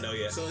know yet.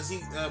 So is he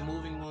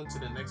moving on to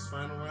the next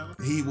final round?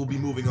 He will be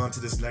moving on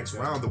to this next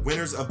round. The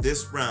winners of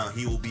this round,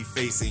 he will be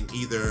facing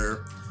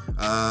either...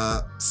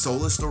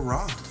 Soulless or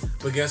Raw.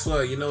 But guess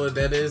what? You know what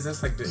that is?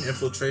 That's like the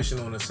infiltration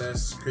on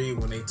Assassin's Creed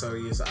when they tell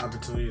you it's an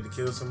opportunity to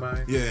kill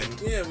somebody. Yeah.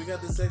 Yeah, we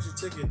got this extra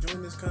ticket.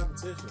 Join this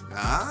competition.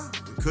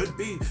 It could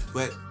be.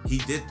 But he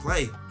did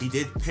play. He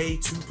did pay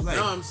to play.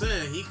 No, I'm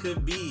saying he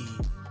could be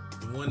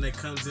the one that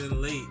comes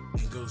in late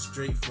and goes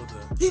straight for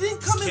the... He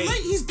didn't come in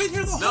late. He's been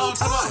here the whole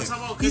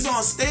time. He's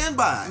on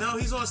standby. No,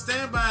 he's on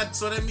standby.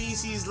 So that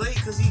means he's late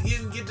because he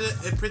didn't get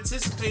to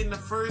participate in the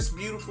first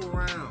beautiful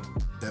round.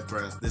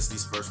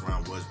 This first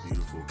round was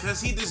beautiful.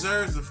 Because he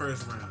deserves the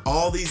first round.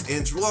 All these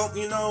well,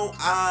 you know,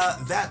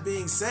 that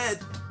being said,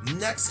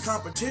 next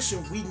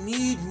competition, we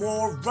need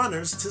more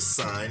runners to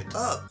sign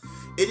up.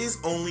 It is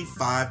only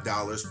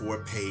 $5 for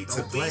a pay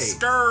to play.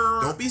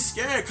 Don't be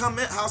scared. Come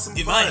in, have some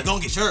fun. Mine,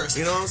 don't get yours.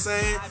 You know what I'm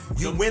saying?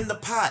 You win the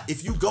pot.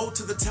 If you go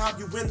to the top,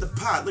 you win the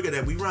pot. Look at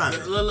that. We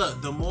rhyming.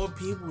 Look. The more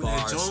people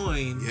that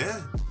join,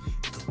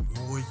 the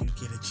more you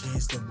get a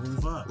chance to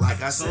move up.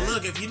 Like I said. So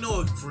look, if you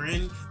know a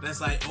friend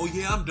that's like, oh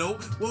yeah, I'm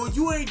dope. Well,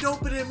 you ain't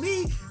doper than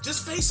me.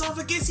 Just face off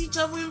against each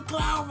other in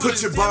Cloud Runners.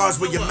 Put your bars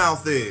where your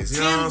mouth is. You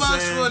know what I'm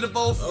saying? $10 for the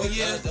both of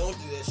you. Don't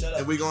do that. Shut up.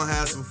 And we're going to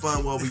have some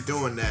fun while we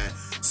doing that.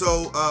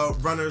 So,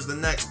 runners, the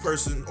next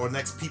person or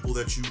next people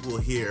that you will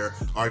hear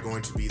are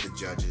going to be the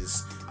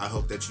judges. I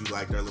hope that you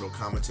liked our little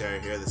commentary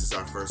here. This is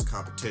our first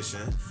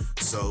competition.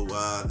 So,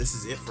 this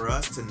is it for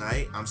us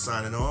tonight. I'm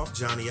signing off.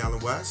 Johnny Allen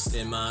West.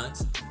 In mine.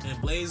 And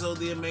Blazo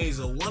the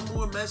Amazo. One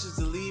more message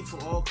to leave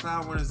for all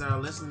Cloud Runners that are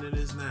listening to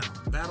this now.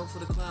 Battle for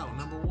the Cloud,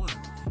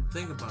 #1.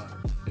 Think about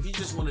it. If you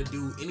just want to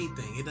do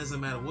anything, it doesn't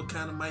matter what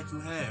kind of mic you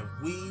have.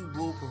 We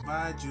will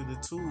provide you the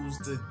tools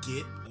to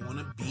get on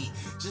a beat.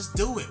 Just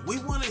do it. We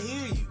want to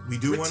hear you. We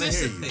do want to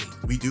hear you.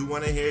 We do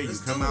want to hear you.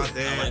 Come out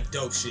there. I like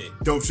dope shit.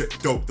 Dope shit.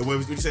 Dope. The way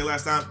you say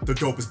last time, the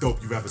dopest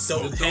dope you've ever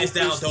smoked. Hands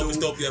down,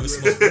 dopest dope you ever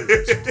smoked.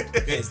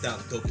 Hands down,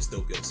 the dopest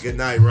dope you ever smoked. Good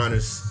night,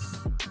 runners.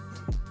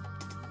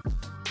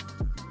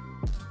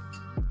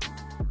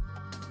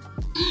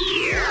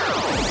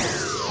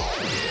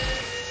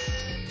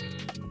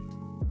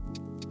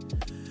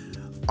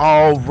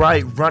 All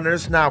right,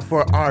 runners. Now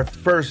for our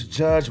first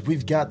judge,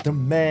 we've got the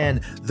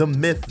man, the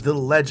myth, the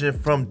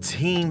legend from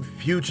Team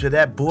Future,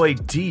 that boy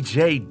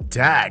DJ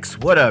Dax.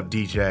 What up,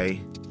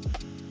 DJ?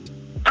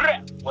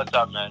 What's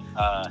up, man?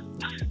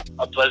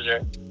 A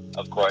pleasure,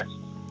 of course,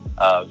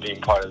 being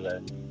part of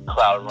the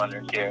Cloud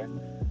Runners here.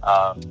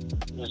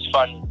 It was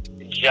fun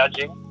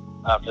judging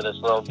for this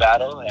little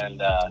battle,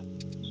 and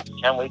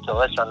can't wait to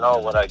let y'all know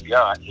what I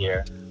got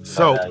here.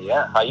 So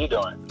yeah, how you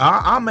doing?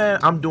 Man,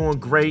 I'm doing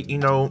great. You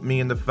know, me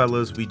and the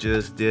fellas, we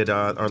just did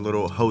our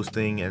little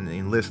hosting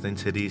and listening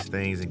to these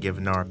things and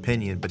giving our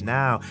opinion. But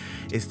now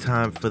it's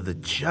time for the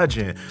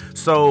judging.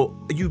 So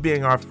you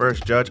being our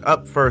first judge,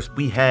 up first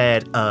we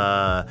had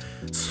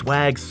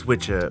Swag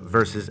Switcher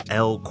versus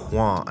El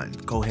Quan.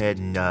 Go ahead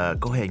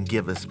and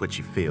give us what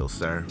you feel,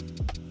 sir.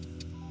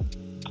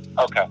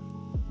 Okay,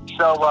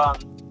 so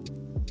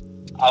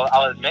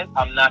I'll admit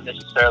I'm not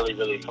necessarily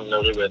really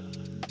familiar with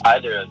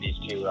either of these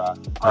two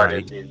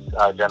artists, these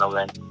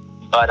gentlemen,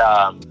 but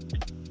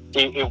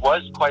it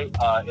was quite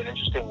an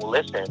interesting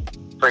listen.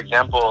 For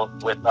example,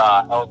 with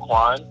El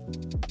Quan,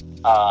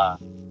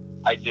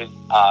 I did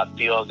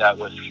feel that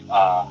with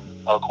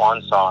El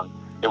Quan's song,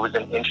 it was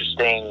an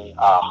interesting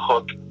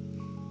hook,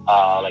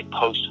 like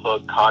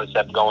post-hook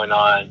concept going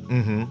on,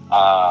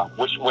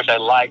 which I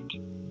liked.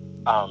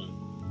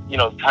 You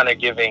know, kind of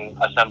giving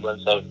a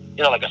semblance of,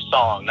 you know, like a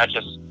song, not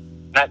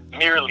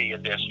merely a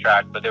diss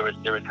track, but there was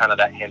kind of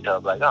that hint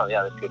of like, oh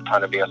yeah, this could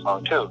kind of be a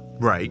song too.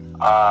 Right.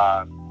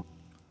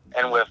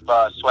 And with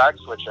Swag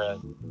Switcher,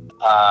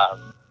 I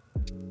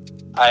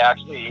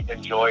actually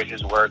enjoyed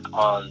his work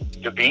on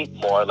the beat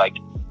more. Like,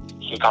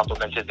 he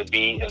complimented the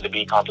beat, and the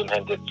beat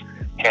complimented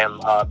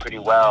him pretty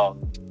well.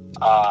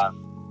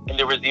 And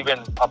there was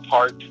even a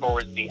part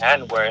towards the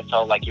end where it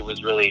felt like it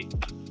was really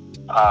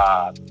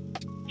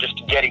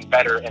just getting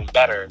better and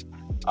better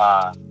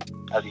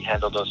as he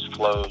handled those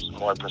flows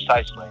more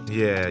precisely.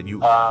 Yeah, you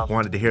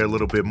wanted to hear a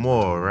little bit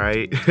more,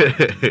 right?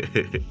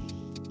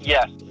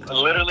 Yes,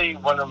 literally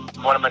one of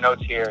my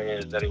notes here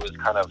is that it was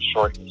kind of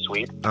short and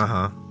sweet.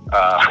 But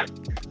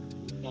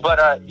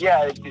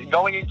yeah,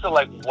 going into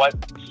like what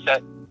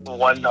set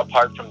one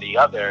apart from the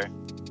other,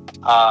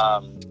 I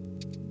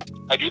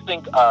do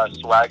think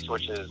Swag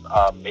Switch's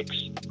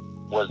mix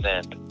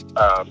wasn't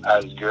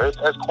as good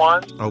as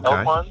Quan's. El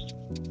Quan's.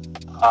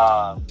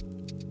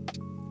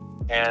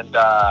 And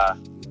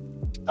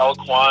El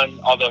Quan,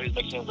 although his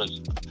mixing was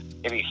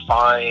maybe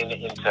fine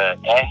into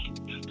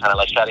kind of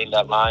like shutting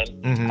that line,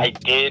 I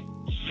did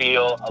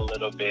feel a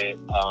little bit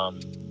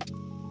kind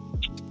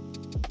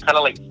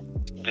of like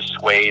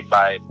dissuaded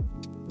by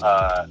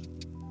a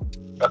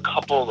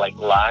couple like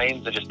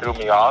lines that just threw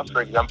me off.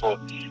 For example,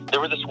 there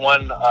was this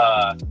one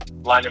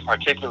line in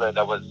particular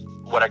that was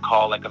what I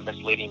call like a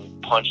misleading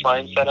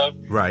punchline setup.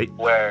 Right.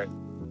 Where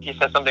he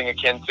said something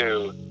akin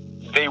to,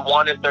 they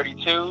wanted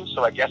 32,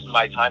 so I guess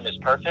my time is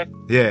perfect.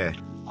 Yeah.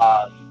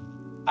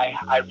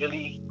 I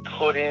really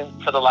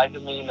couldn't, for the life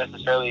of me,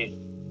 necessarily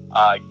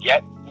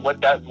get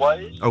what that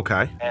was.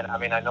 Okay. And I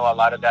mean, I know a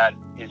lot of that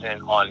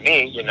isn't on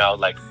me, you know,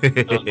 like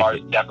those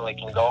bars definitely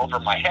can go over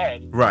my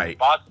head. Right. If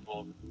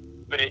possible.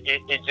 But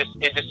it just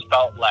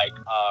felt like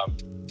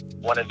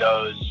one of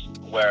those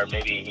where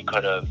maybe he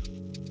could have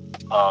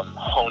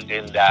honed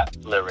in that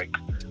lyric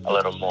a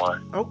little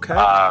more. Okay.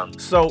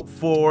 So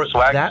for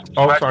Swag, that,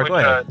 sorry, go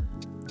ahead.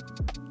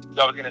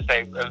 I was going to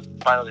say,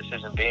 final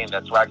decision being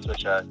that Swag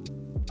Switcher,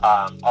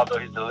 although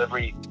his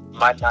delivery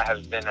might not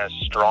have been as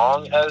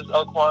strong as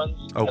El Quan's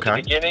at the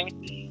beginning,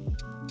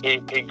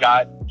 it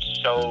got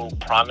so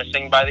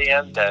promising by the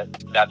end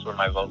that's where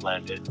my vote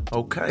landed.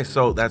 Okay,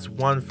 so that's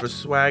one for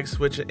Swag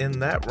Switcher in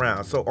that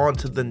round. So on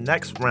to the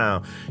next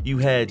round. You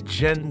had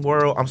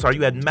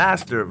you had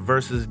Master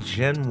versus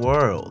Gen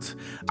World.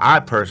 I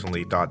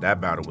personally thought that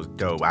battle was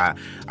dope. I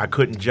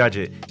couldn't judge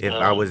it if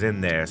I was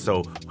in there.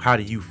 So how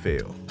do you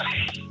feel?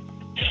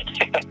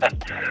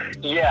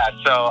 Yeah,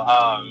 so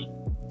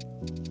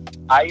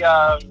I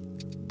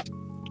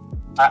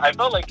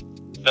felt like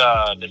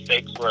the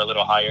stakes were a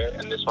little higher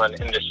in this one,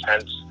 in the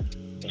sense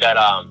that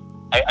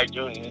I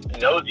do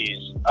know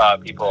these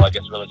people, I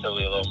guess,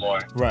 relatively a little more.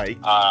 Right.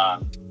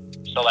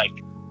 So like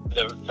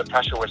the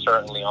pressure was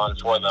certainly on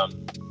for them.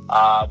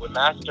 With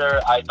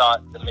Master, I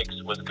thought the mix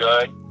was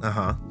good.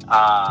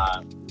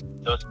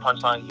 Those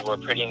punchlines were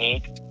pretty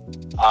neat.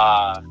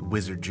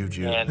 Wizard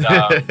Juju. And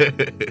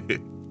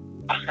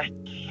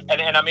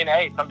and I mean,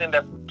 hey, something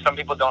that some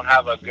people don't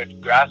have a good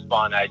grasp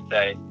on, I'd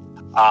say,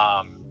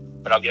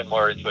 but I'll get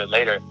more into it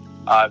later,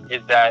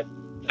 is that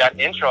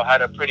intro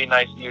had a pretty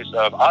nice use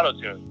of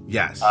auto-tune.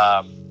 Yes.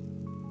 So,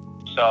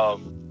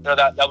 you know,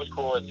 that was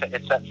cool.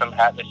 It set some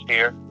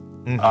atmosphere.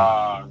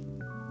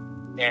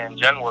 And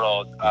Gen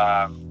World,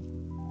 I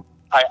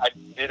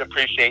did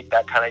appreciate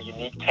that kind of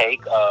unique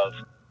take of,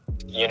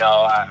 you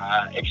know,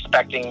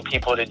 expecting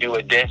people to do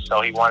a diss,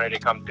 so he wanted to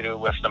come through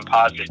with some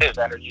positive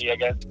energy, I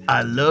guess.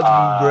 I love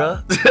you,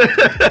 bruh.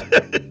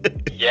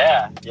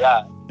 Yeah.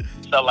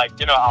 So, like,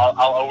 you know,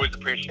 I'll always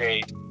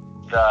appreciate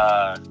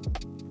the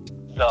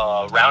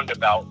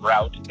roundabout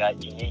route,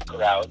 that unique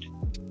route.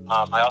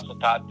 I also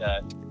thought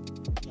that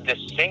the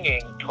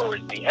singing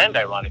towards the end,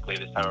 ironically,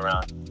 this time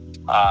around,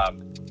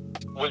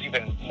 was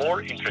even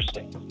more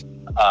interesting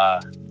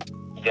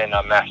than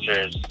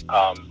Master's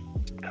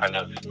kind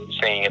of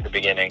singing at the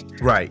beginning.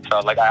 Right.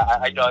 So, like,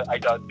 I dug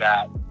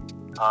that.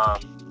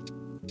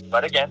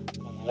 But again,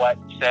 what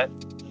set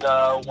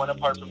the one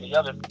apart from the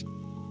other?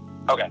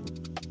 Okay.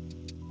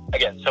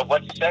 Again, so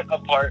what set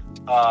apart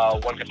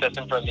one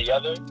contestant from the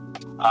other?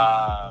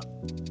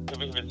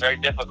 it was very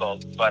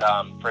difficult. But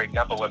for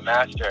example, with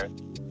Master,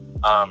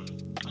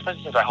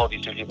 especially since I hold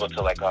these two people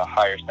to like a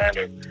higher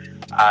standard,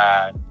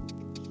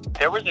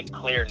 there was a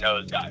clear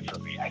nose dive for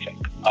me, I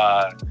think.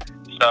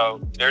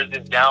 So there's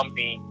this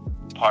downbeat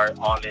part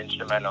on the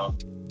instrumental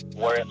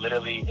where it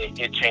literally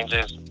it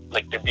changes,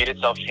 like the beat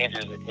itself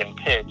changes in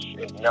pitch,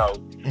 in note.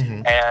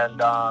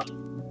 And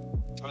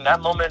from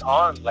that moment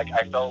on, like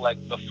I felt like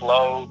the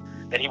flow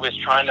that he was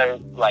trying to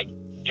like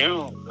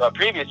do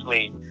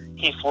previously,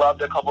 he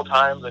flubbed a couple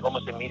times, like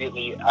almost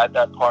immediately at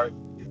that part.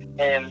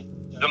 And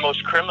the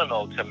most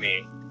criminal to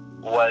me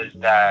was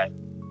that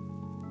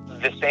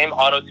the same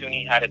auto-tune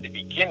he had at the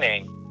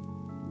beginning,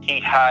 he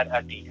had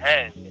at the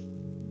end,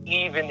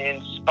 even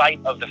in spite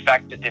of the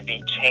fact that the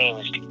beat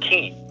changed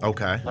key.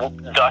 Okay.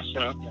 Thus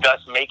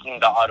making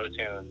the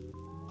auto-tune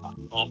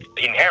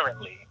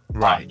inherently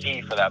right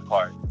key for that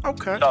part.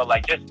 Okay. So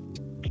like just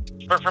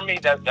for me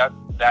that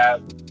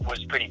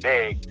was pretty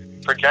big.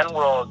 For Gen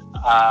World,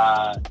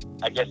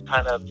 I guess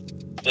kind of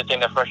the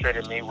thing that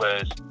frustrated me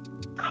was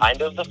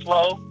kind of the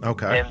flow.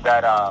 Okay. In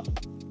that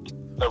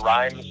the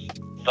rhymes,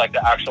 like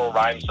the actual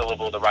rhyme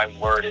syllable, the rhyme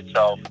word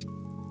itself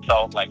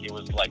felt like it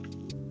was like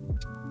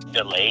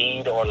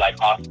delayed or like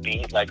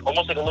offbeat, like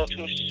almost like a little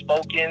too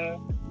spoken,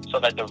 so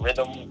that the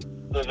rhythm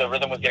was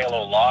getting a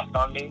little lost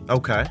on me.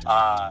 Okay.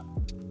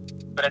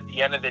 But at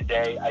the end of the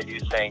day, I do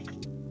think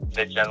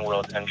the Gen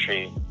World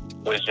entry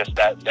was just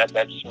that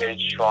smidge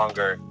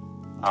stronger,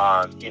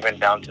 even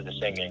down to the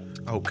singing.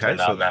 Okay, and,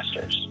 so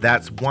Masters.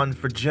 That's one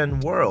for Gen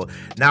World.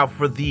 Now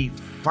for the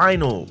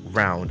final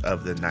round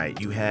of the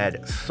night, you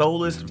had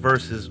Soulless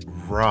versus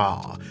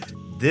Raw.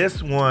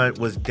 This one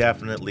was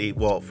definitely,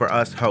 well, for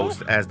us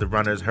hosts, as the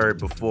runners heard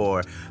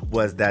before,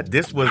 was that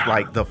this was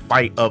like the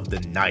fight of the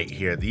night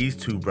here. These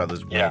two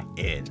brothers went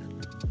in.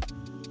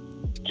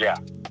 Yeah.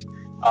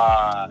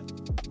 I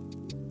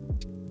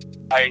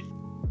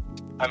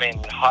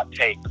mean, hot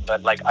take,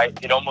 but like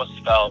it almost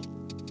felt,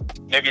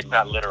 maybe it's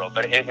not literal,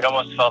 but it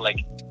almost felt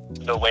like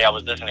the way I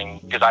was listening,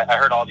 because I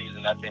heard all these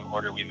in that same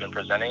order we've been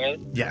presenting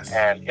it. Yes.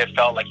 And it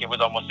felt like it was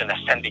almost an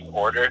ascending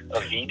order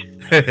of beat.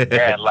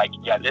 And like,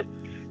 yeah, this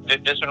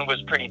one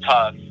was pretty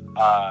tough.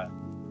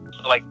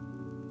 So like,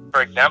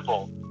 for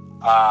example,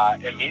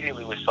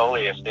 immediately with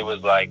Soulless, it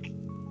was like,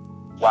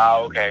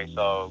 wow, okay,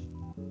 so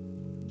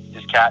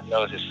this cat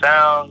knows his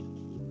sound,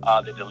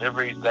 the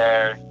delivery's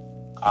there.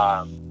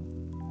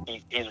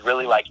 He's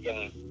really like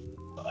in,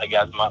 I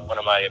guess one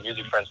of my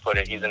music friends put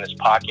it, he's in his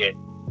pocket.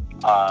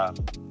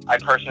 I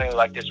personally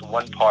like this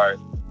one part.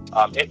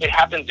 It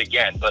happens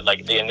again, but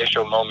like the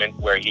initial moment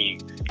where he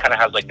kind of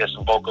has like this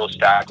vocal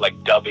stack, like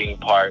dubbing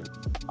part,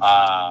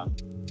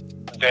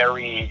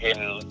 very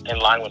in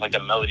line with like the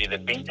melody the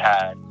beat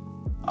had.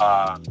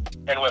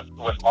 And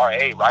with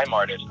R.A., Rhyme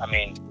Artist, I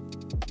mean,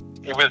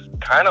 it was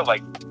kind of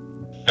like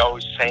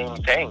those same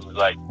things.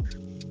 Like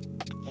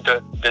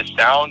the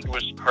sound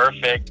was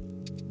perfect.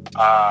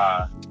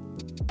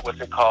 What's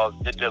it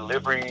called? The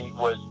delivery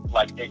was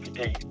like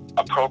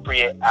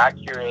appropriate,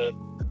 accurate.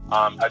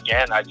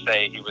 Again, I'd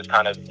say he was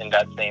kind of in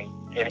that same,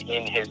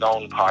 in his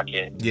own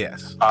pocket.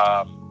 Yes.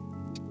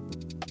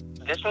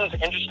 This one's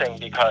interesting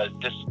because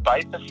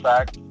despite the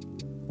fact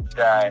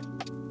that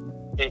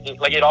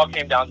it all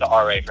came down to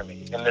R.A. for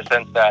me, in the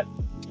sense that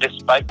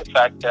despite the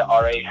fact that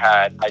R.A.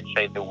 had, I'd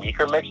say, the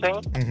weaker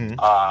mixing,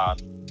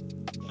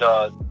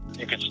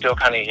 you could still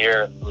kind of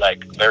hear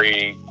like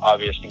very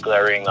obviously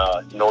glaring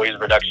noise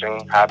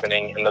reduction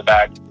happening in the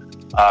back.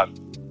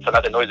 So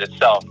not the noise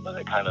itself, but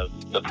the kind of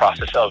the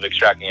process of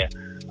extracting it.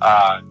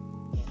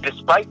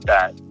 Despite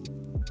that,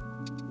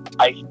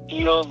 I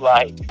feel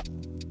like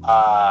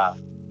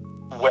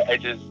what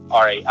edges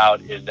R.A.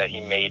 out is that he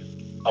made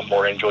a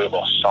more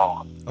enjoyable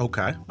song.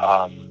 Okay.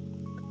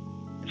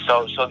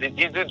 So these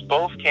dudes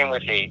both came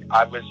with heat.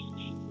 I was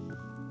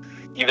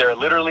either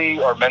literally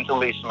or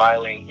mentally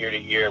smiling ear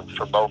to ear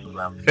for both of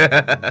them.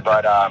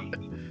 But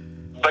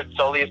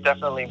Soulless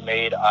definitely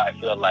made, I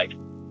feel like,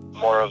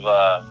 more of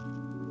a,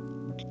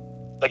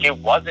 like it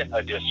wasn't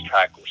a diss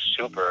track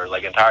super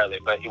like entirely,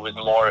 but it was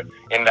more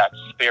in that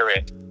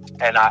spirit.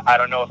 And I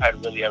don't know if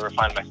I'd really ever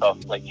find myself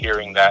like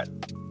hearing that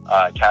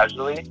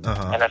casually.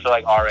 And I feel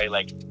like R.A.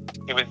 like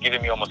it was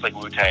giving me almost like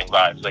Wu-Tang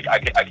vibes. Like I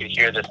could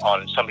hear this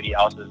on somebody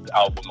else's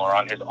album or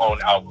on his own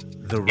album.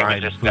 The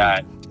Rhyme just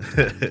that.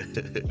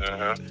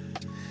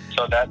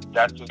 So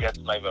that's who gets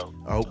my vote.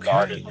 Okay. The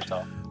artist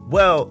himself.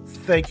 Well,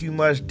 thank you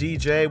much,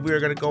 DJ. We're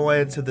going to go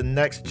into the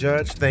next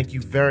judge. Thank you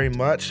very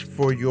much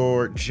for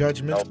your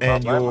judgment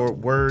and your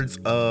words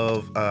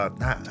of,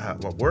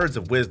 words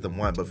of wisdom,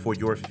 but for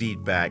your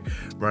feedback.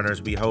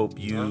 Runners, we hope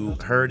you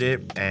heard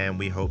it, and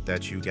we hope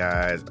that you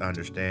guys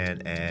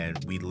understand, and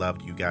we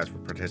loved you guys for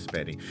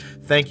participating.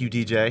 Thank you,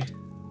 DJ.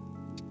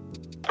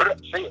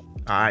 See you.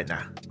 All right,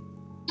 now.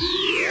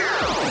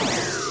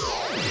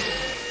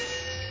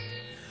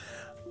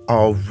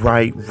 All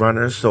right,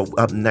 runners. So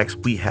up next,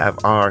 we have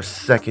our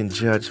second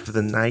judge for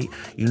the night.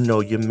 You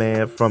know your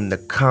man from the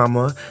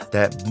comma.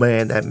 That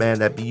man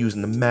that be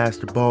using the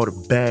master ball to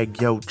bag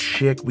yo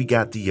chick. We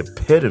got the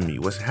epitome.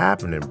 What's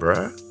happening,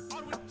 bruh?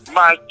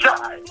 My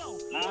guy.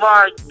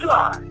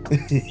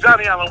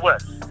 Johnny Allen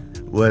West.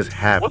 What's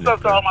happening? What's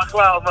up to all my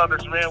cloud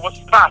runners, man?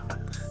 What's poppin'?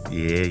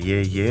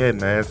 Yeah,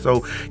 man.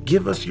 So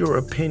give us your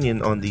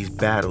opinion on these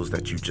battles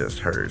that you just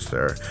heard,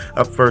 sir.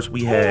 Up first,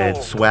 we had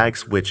Swag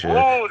Switcher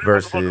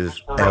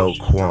versus El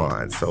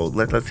Quan. So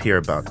let's hear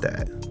about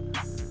that.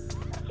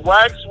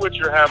 Swag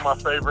Switcher had my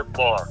favorite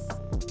bar.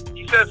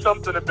 He said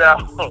something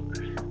about,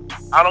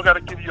 I don't got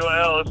to give you an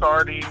L, it's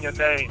already in your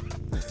name.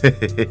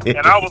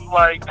 And I was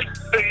like,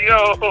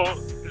 yo,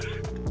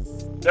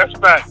 that's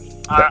fact.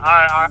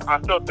 I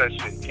felt that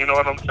shit. You know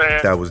what I'm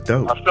saying? That was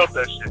dope. I felt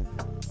that shit.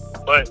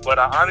 But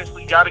I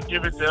honestly got to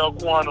give it to El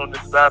Quan on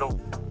this battle.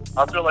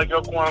 I feel like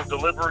El Quan's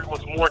delivery was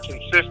more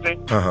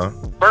consistent.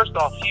 First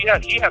off, he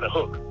had a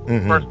hook.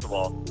 First of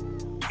all,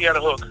 he had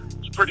a hook.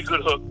 It's a pretty good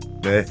hook.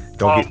 Man,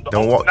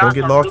 don't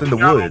get lost in the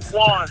woods.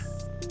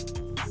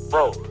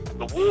 Bro,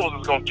 the wolves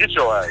is gonna get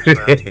your ass, man.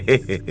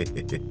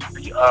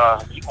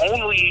 The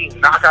only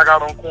knock I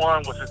got on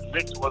Quan was his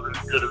mix wasn't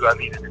as good as I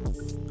needed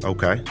it.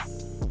 Okay.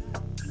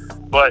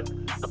 But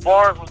the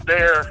bars was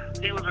there.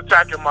 He was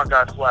attacking my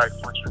guy Swag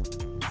Switcher.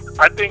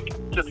 I think,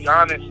 to be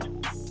honest,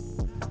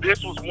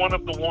 this was one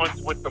of the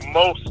ones with the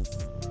most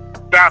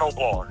battle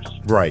bars.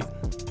 Right.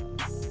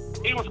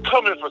 He was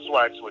coming for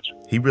Swag Switcher.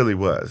 He really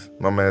was.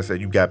 My man said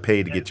you got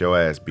paid to get your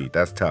ass beat.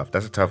 That's tough.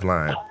 That's a tough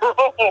line.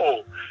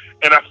 Bro.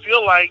 And I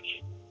feel like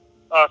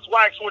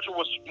Swag Switcher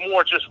was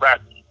more just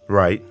rapping.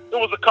 Right. There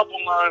was a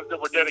couple lines that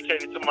were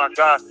dedicated to my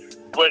guy,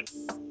 but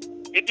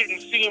it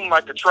didn't seem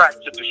like a track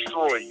to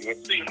destroy you.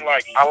 It seemed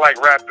like I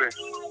like rapping.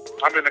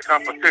 I'm in the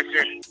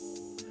competition.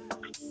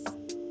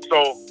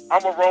 So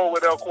I'm going to roll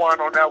with El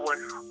Quan on that one.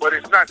 But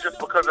it's not just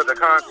because of the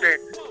content.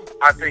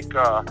 I think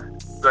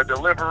the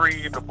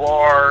delivery, the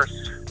bars,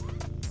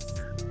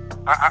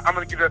 I'm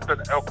going to give that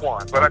to El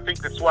Quan. But I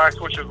think the Swag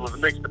Switchers was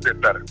mixed a bit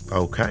better.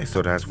 Okay,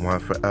 so that's one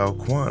for El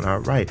Quan. All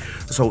right.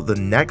 So the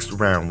next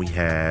round we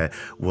had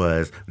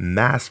was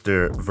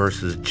Master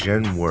versus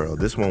Gen World.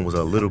 This one was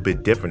a little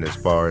bit different as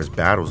far as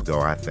battles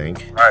go, I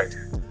think. Right.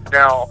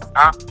 Now,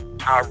 I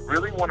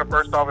really want to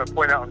first off and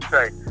point out and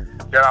say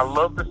that I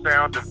love the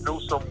sound of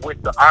Newsome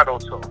with the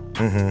auto-tune.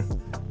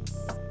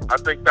 I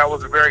think that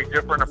was a very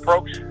different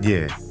approach.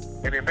 Yeah.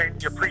 And it made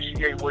me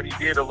appreciate what he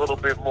did a little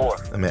bit more.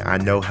 I mean, I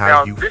know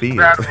how you feel.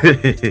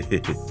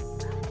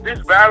 This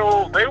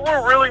battle, they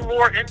were really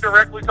more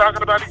indirectly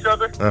talking about each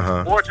other.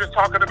 More just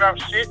talking about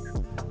shit.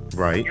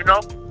 Right. You know?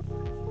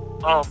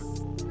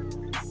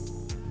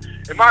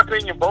 In my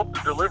opinion, both the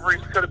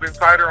deliveries could have been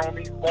tighter on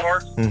these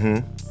bars.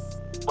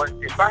 But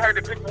if I had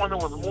to pick one that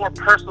was more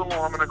personal,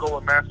 I'm going to go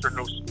with Master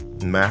Newsome.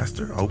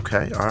 Master?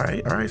 Okay. All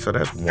right. So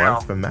that's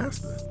one for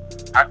Master.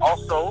 I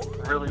also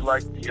really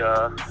like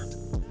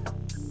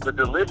the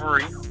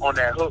delivery on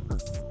that hook.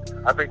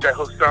 I think that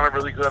hook sounded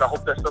really good. I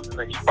hope that's something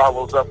that he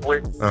follows up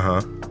with.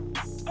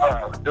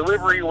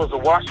 Delivery was a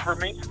wash for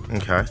me.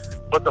 Okay.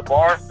 But the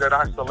bars that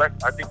I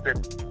select, I think that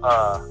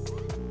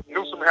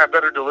Newsome had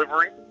better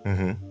delivery.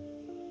 And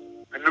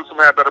Newsome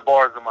had better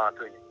bars, in my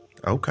opinion.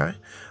 Okay.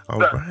 All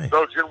right.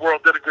 So Gen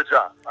World did a good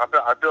job.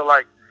 I feel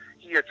like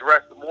he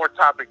addressed more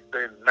topics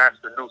than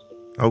Master Newsome.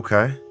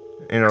 Okay.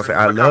 You know what I'm saying?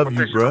 I love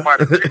you, bro.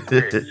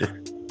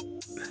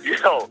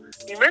 Yo,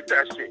 he meant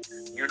that shit,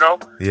 you know?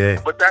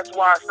 Yeah. But that's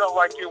why I felt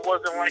like it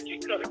wasn't like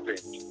it could have been.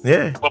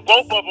 Yeah. But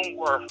both of them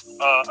were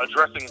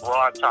addressing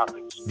broad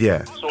topics.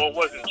 Yeah. So it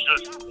wasn't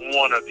just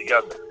one or the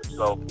other.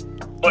 So,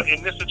 but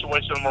in this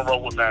situation, I'm going to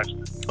roll with Master.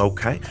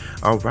 Okay.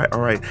 All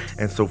right.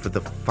 And so for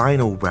the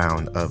final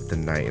round of the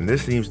night, and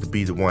this seems to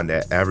be the one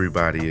that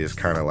everybody is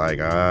kind of like,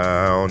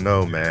 I don't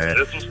know, man.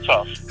 Yeah, this was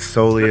tough.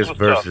 Soleus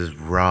versus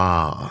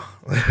Raw.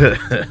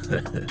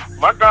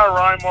 My guy,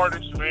 Rhyme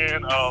Artist,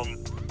 man,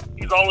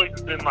 he's always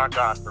been my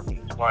guy for me.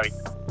 It's like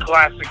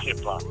classic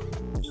hip-hop.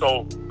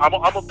 So I'm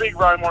a big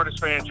Rhyme Artist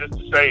fan just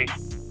to say,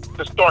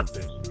 to start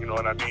this, you know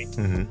what I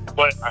mean?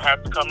 But I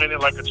have to come in it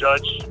like a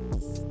judge.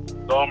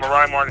 So I'm a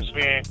Rhyme Artist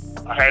fan.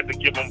 I had to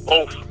give them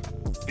both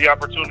the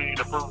opportunity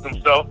to prove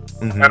themselves.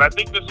 And I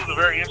think this is a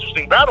very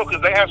interesting battle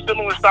because they have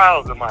similar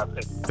styles, in my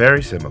opinion.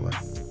 Very similar.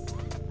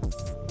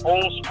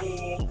 Old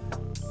school,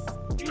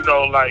 you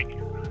know, like,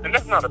 and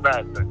that's not a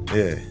bad thing.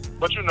 Yeah.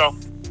 But, you know,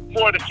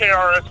 more the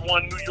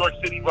KRS-One New York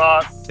City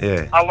vibe.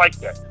 Yeah. I like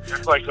that.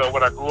 That's like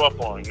what I grew up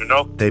on, you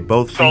know? They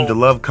both seem to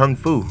love Kung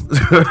Fu.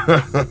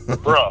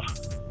 Bruh.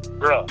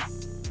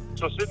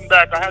 So sitting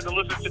back, I had to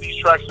listen to these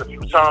tracks a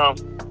few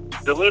times.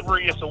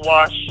 Delivery is a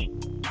wash.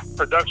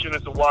 Production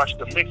is a wash.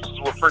 The mixes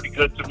were pretty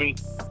good to me.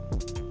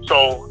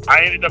 So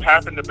I ended up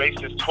having to base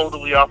this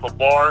totally off of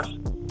bars.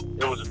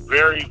 It was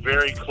very,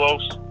 very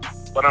close.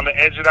 But I'm going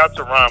to edge it out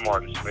to Rhyme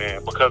Artist,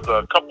 man, because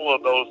a couple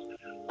of those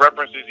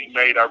references he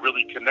made I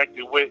really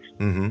connected with.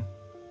 And,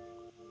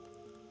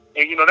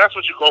 you know, that's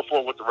what you go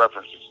for with the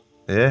references.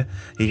 Yeah,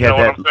 he You had know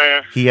that. what I'm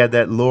saying? He had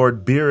that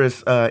Lord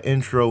Beerus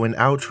intro and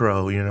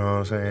outro. You know what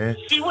I'm saying?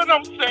 See what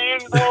I'm saying,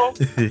 bro?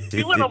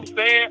 See what I'm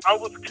saying? I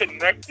was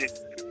connected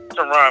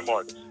to rhyme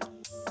artists.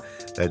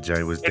 That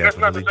joint was And that's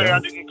not to definitely say I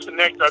dope. didn't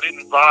connect, I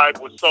didn't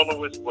vibe with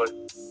soloists, but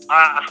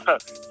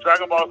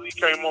Dragon Ball Z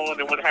came on,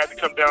 and when it had to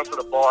come down to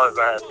the bars,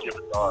 I had to give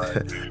it all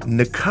right.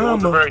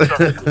 Nakama.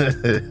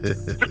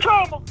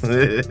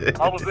 Nakama.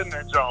 I was in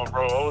that joint,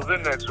 bro. I was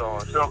in that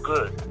joint. Felt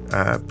good.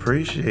 I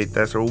appreciate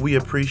that, sir. We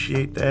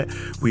appreciate that.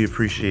 We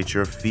appreciate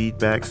your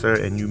feedback, sir,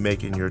 and you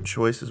making your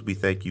choices. We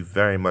thank you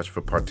very much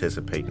for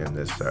participating in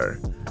this, sir.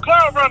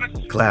 Cloud Runners.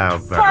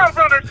 Cloud Cloud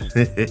Runners.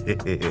 Take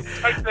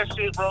that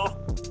shit, bro.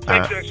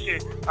 Take that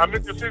shit. I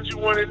meant to send you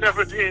one and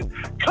never did.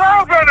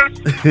 Cloud Runners.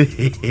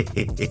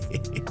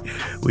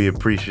 We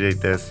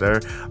appreciate that, sir.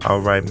 All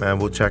right, man.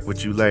 We'll check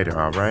with you later,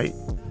 all right?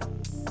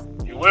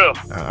 You will.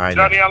 All right.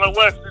 Johnny Allen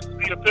West, this is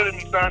the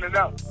epitome signing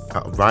out.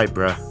 All right,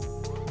 bruh.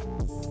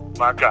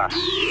 My God.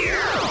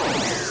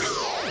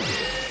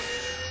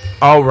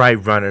 All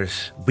right,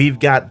 runners. We've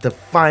got the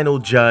final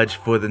judge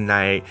for the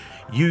night.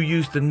 You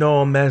used to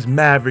know him as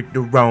Maverick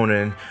the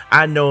Ronin.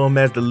 I know him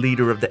as the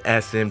leader of the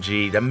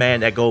SMG, the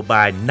man that go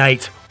by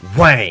Night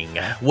Wang.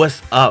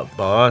 What's up,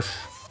 boss?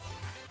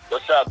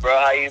 What's up, bro?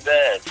 How you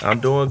been? I'm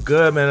doing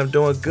good, man. I'm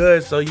doing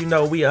good. So you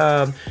know, you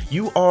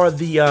are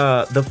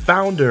the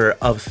founder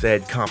of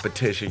said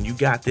competition. You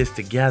got this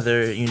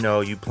together. You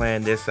know, you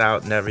planned this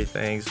out and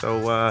everything.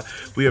 So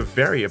we are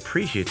very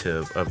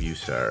appreciative of you,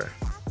 sir.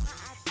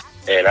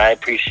 And I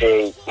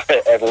appreciate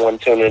everyone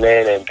tuning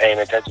in and paying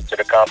attention to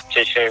the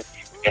competition,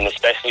 and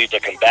especially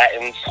the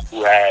combatants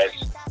who has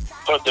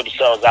put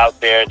themselves out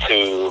there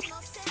to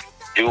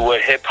do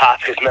what hip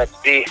hop is meant to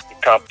be,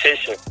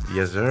 competition.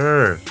 Yes,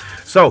 sir.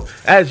 So,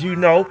 as you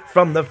know,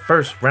 from the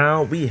first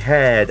round, we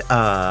had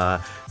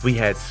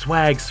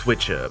Swag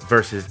Switcher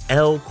versus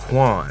L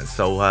Quan.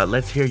 So,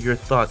 let's hear your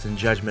thoughts and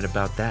judgment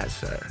about that,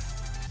 sir.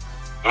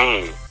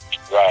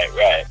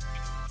 Right.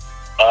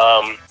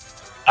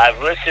 I've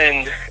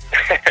listened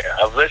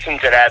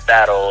to that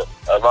battle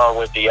along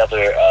with the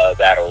other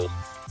battles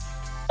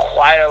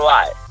quite a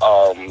lot.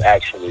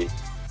 Actually,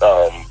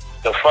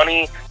 the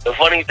funny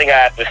thing I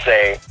have to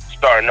say,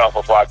 starting off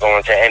before I go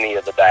into any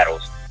of the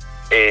battles,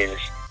 is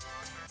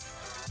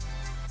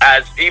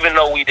even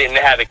though we didn't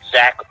have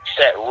exact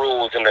set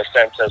rules in the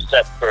sense of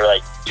set for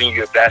like do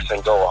your best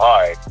and go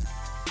hard,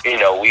 you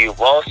know, we've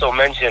also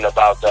mentioned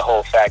about the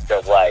whole fact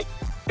of like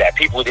that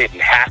people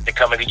didn't have to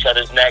come at each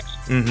other's necks.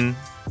 Mm-hmm.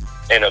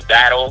 In a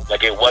battle.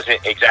 Like, it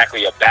wasn't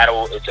exactly a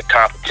battle, it's a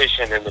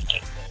competition in the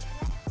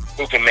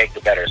who can make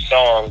the better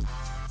song,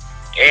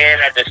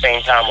 and at the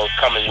same time of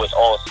coming with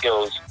all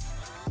skills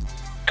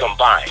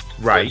combined.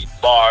 Right.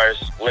 With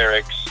bars,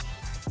 lyrics,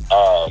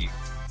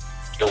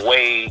 the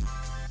way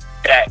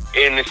that,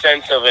 in the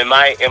sense of in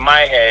my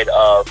head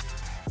of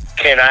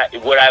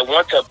would I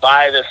want to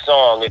buy the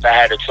song if I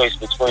had a choice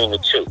between the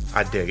two?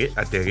 I dig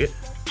it.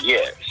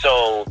 Yeah,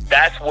 so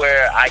that's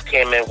where I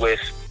came in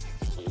with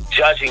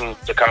judging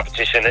the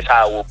competition. That's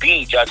how I will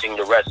be judging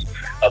the rest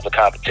of the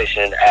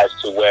competition, as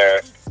to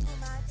where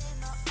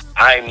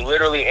I'm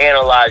literally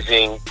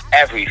analyzing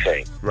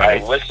everything.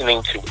 Right. I'm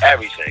listening to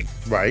everything.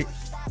 Right.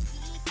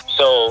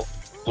 So,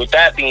 with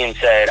that being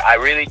said, I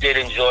really did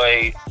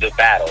enjoy the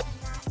battle.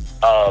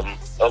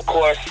 Of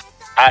course,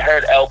 I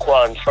heard L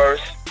Quan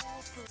first.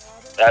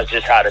 That's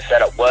just how the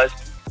setup was.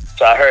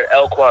 So I heard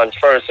L Quan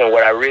first, and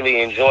what I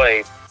really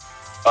enjoyed,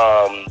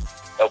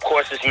 of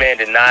course, this man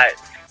did not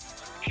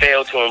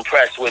failed to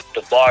impress with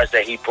the bars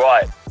that he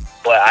brought,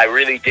 but I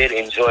really did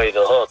enjoy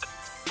the hook.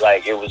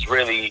 Like, it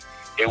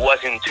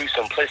wasn't too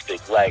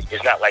simplistic. Like,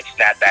 it's not like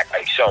Snapback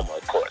like Shoma,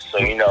 of course. So,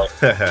 you know,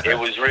 it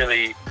was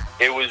really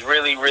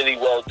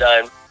well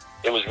done.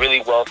 It was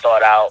really well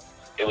thought out.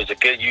 It was a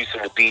good use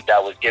of the beat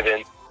that was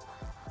given,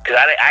 because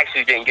I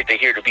actually didn't get to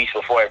hear the beats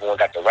before everyone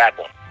got to rap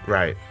on.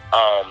 Right.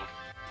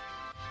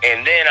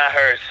 And then I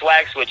heard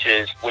Swag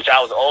Switches, which I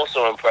was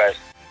also impressed.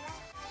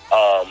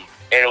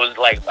 And it was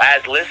like,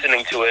 as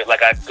listening to it,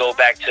 like, I go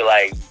back to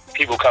like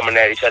people coming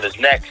at each other's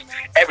necks.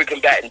 Every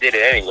combatant did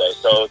it anyway,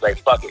 so it was like,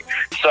 fuck it.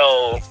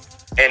 So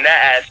in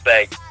that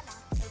aspect,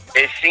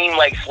 it seemed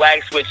like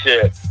Swag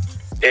Switcher,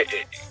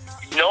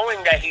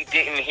 knowing that he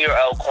didn't hear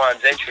L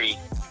Quan's entry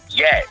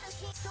yet,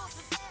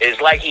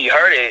 it's like he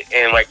heard it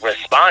and like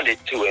responded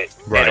to it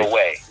in a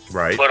way.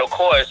 Right. But of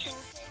course,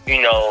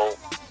 you know,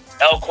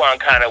 L Quan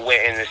kind of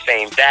went in the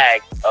same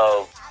bag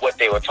of what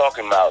they were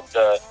talking about.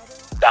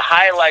 The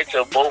highlights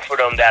of both of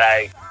them that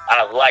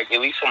I've liked,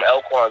 at least from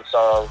L Quan's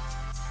song,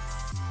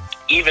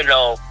 even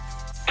though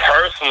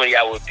personally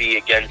I would be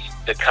against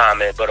the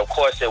comment, but of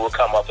course it will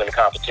come up in the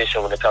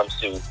competition when it comes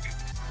to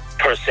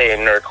per se a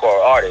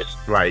nerdcore artist.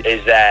 Right.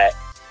 Is that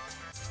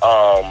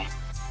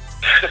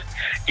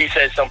he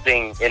said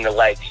something in the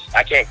likes,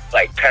 I can't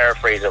like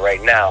paraphrase it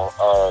right now,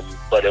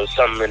 but it was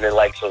something in the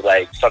likes of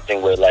like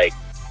something with like,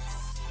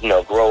 you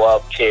know, grow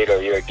up, kid,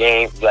 or your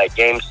game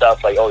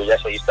stuff, like, oh,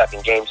 that's why you're stuck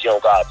in games, you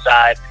don't go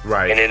outside.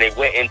 Right. And then they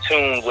went in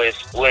tune with,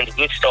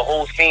 which the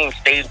whole theme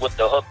stayed with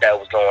the hook that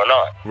was going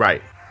on.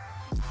 Right.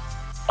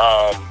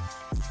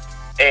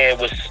 And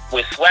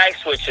with Swag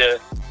Switcher,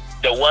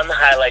 the one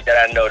highlight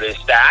that I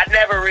noticed that I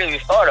never really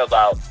thought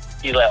about,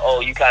 he's like, oh,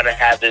 you kind of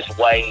have this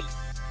white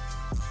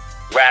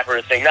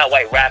rapper thing, not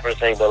white rapper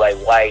thing, but like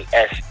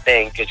white-esque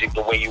thing, because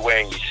the way you're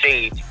wearing your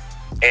shades.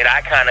 And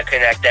I kind of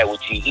connect that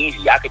with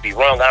G-Eazy. I could be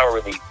wrong. I don't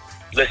really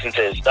listen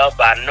to his stuff,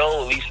 but I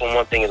know at least from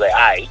one thing is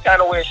like, he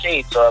kind of wears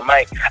shades, so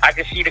I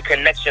can see the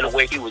connection of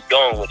where he was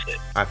going with it.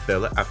 I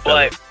feel it.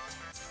 But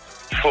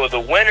for the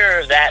winner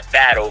of that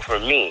battle for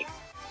me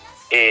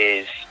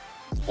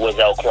was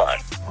Elquan.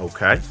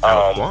 Okay,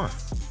 Elquan.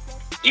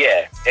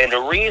 Yeah, and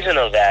the reason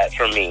of that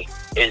for me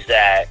is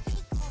that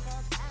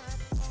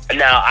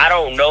now I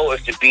don't know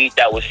if the beat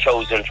that was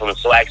chosen from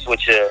Swag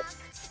Switcher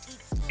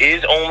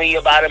is only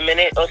about a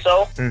minute or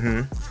so.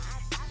 Mm-hmm.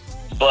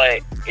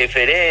 But if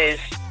it is,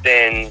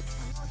 then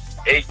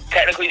it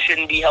technically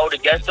shouldn't be held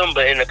against them.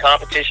 But in the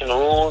competition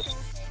rules,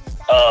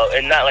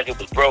 and not like it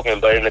was broken,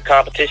 but in the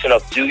competition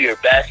of do your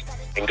best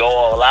and go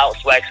all out,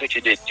 Swag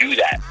Switcher did do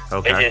that.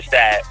 Okay. It's just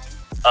that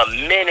a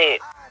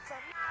minute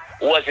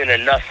wasn't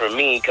enough for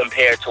me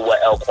compared to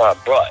what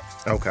Elquan brought.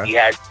 Okay. He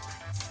had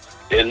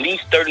at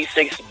least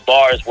 36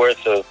 bars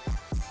worth of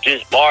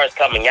just bars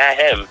coming at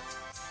him,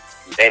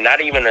 and not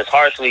even as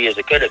harshly as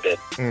it could have been.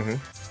 Mm-hmm.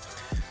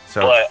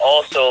 But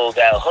also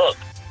that hook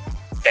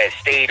that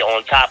stayed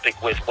on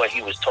topic with what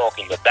he was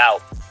talking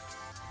about.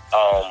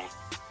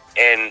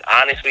 And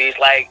honestly, it's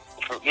like,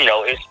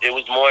 it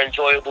was more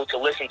enjoyable to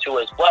listen to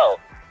as well.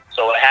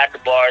 So it had the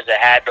bars, it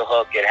had the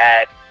hook, it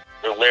had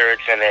the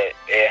lyrics, and it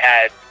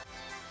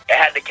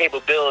had the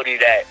capability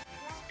that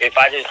if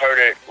I just heard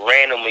it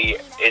randomly,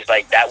 it's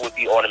like that would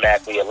be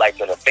automatically a like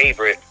and a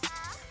favorite.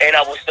 And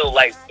I would still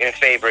like and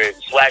favorite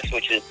Swag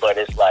Switchers, but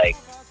it's like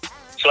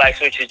Swag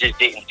Switchers just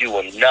didn't do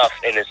enough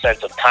in the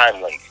sense of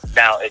time length.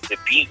 Now, if the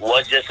beat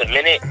was just a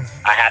minute,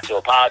 I have to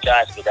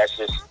apologize, but that's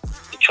just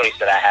the choice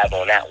that I have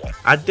on that one.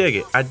 I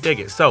dig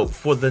it. So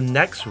for the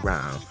next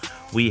round,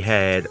 we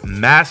had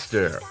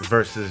Master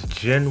versus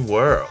Gen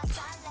World.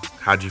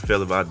 How'd you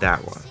feel about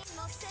that one?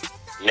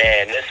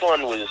 Man, this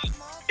one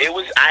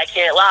I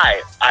can't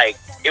lie.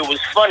 It was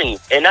funny.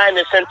 And not in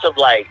the sense of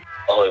like,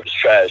 oh, it was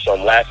trash, so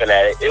I'm laughing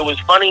at it. It was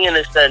funny in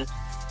the sense,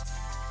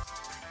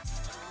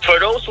 for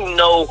those who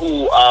know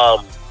who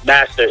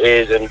Master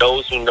is and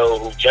those who know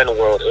who Gen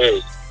World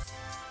is,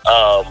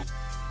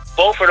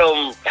 both of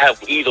them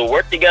have either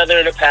worked together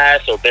in the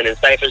past or been in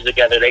ciphers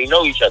together. They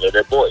know each other.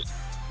 They're boys.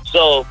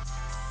 So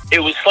it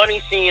was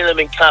funny seeing them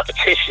in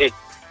competition,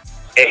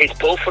 and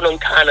both of them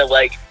kind of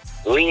like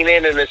lean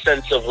in the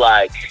sense of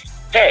like,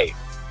 hey,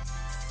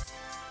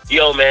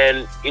 yo,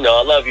 man,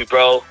 I love you,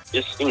 bro.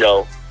 Just,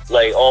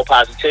 like all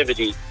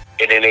positivity,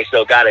 and then they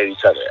still got at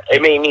each other.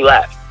 It made me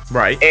laugh.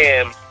 Right.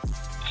 And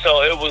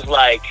so it was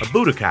like a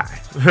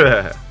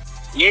Budokai.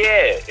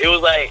 Yeah, it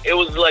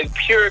was like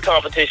pure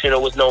competition. There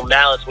was no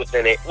malice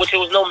within it, which there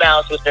was no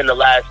malice within the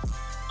last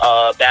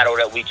battle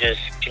that we just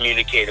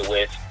communicated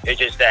with. It's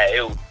just that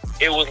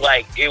it was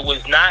like, it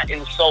was not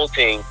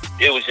insulting.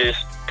 It was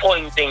just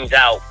pointing things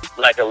out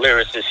like a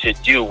lyricist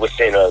should do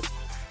within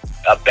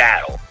a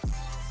battle.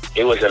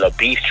 It wasn't a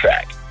beef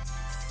track.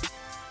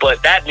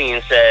 But that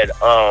being said,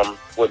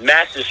 with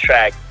Master's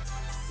track,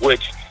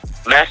 which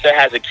Master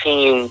has a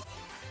keen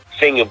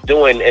thing of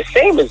doing, the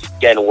same as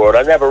Gen World,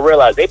 I never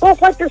realized they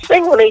both like to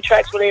sing on their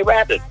tracks when they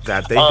rapping.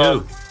 That they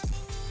do.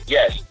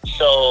 Yes.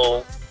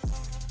 So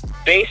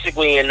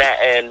basically, in that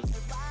end,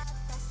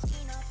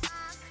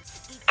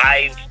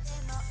 I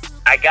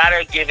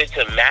gotta give it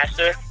to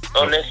Master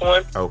on this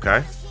one.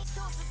 Okay.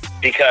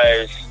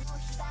 Because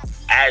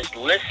as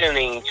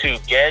listening to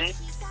Gen,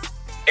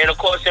 and of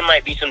course there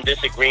might be some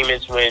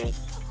disagreements when,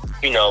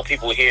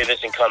 people hear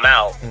this and come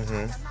out.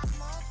 Mm-hmm.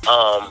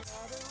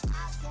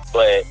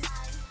 But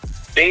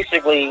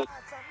basically,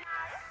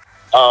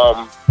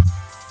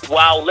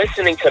 while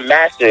listening to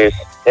Masters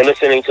and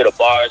listening to the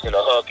bars and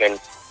the hook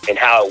and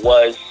how it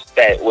was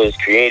that was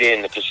created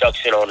and the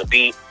construction on the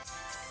beat,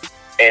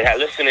 and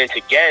listening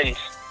to Gens,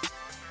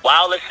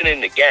 while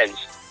listening to Gens,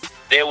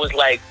 there was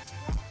like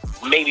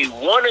maybe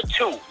one or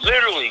two,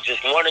 literally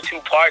just one or two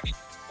parts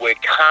where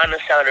it kind of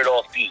sounded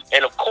off beat.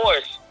 And of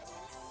course,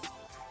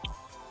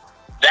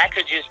 that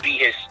could just be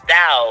his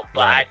style,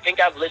 but right. I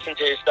think I've listened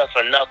to his stuff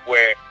enough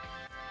where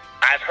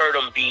I've heard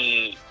him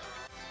be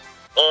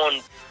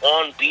on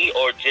beat,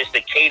 or just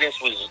the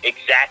cadence was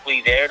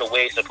exactly there the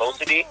way it's supposed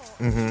to be.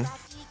 Mm-hmm.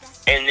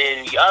 And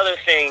then the other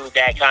thing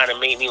that kind of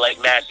made me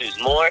like Masters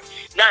more,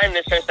 not in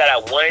the sense that I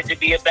wanted to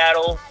be a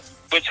battle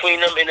between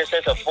them in the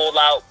sense of full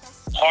out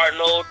hard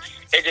mode,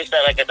 it's just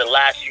that like at the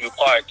last few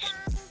parts,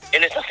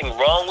 and there's nothing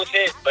wrong with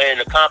it, but in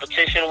the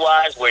competition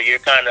wise, where you're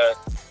kind of,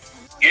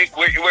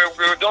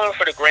 we're going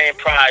for the grand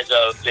prize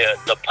of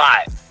the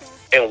pot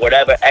and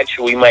whatever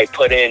extra we might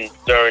put in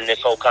during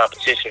this whole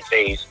competition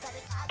phase.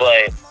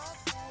 But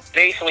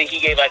basically, he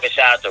gave like a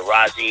shout out to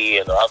Razi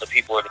and the other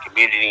people in the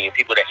community and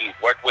people that he's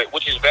worked with,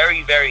 which is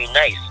very, very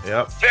nice.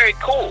 Yep. Very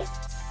cool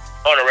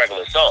on a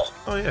regular song.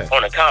 Oh, yeah.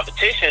 On a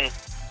competition,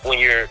 when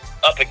you're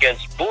up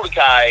against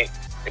Budokai,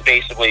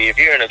 basically, if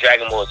you're in a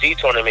Dragon Ball Z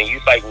tournament, you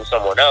fighting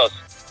someone else.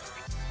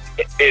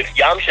 If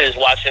Yamcha is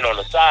watching on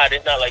the side,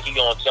 it's not like he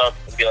gonna jump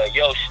and be like,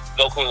 "Yo,"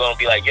 Goku gonna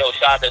be like, "Yo,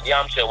 shout out to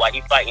Yamcha while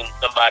he fighting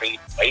somebody,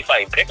 while he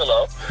fighting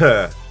Piccolo."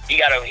 he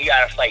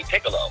gotta fight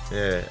Piccolo.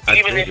 Yeah.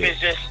 Even if it's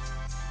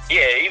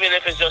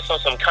just on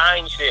some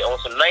kind shit, on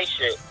some nice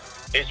shit,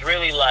 it's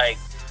really like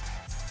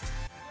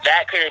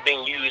that could have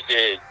been used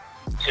to.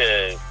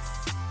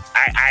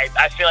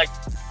 I feel like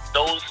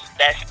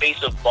that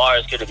space of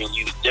bars could have been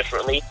used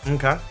differently.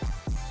 Okay.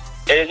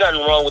 And there's nothing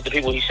wrong with the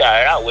people he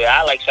shouted out with.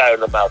 I like shouting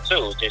them out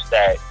too. Just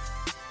that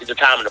it's a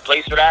time and a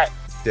place for that.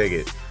 Dig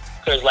it.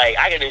 Because like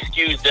I can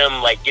excuse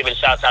them like giving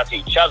shouts out to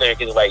each other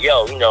because like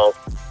yo, you know,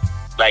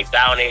 like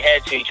bowing their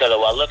head to each other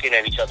while looking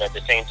at each other at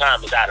the same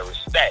time is out of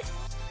respect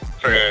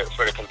for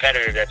the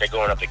competitor that they're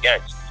going up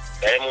against.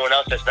 And everyone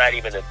else that's not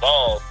even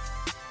involved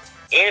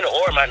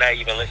or might not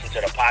even listen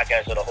to the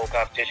podcast or the whole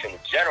competition in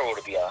general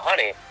to be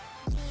 100,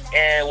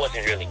 and it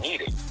wasn't really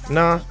needed.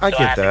 Nah, I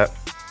get that.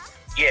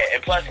 Yeah,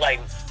 and plus like.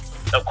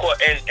 Of course,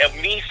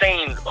 and me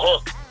saying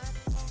hook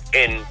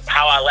and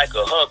how I like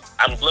a hook,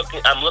 I'm looking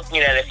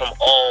at it from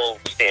all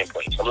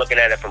standpoints. I'm looking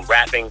at it from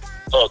rapping,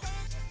 hook,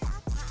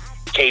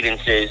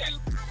 cadences,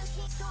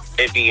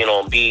 it being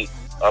on beat.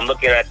 I'm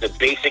looking at the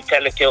basic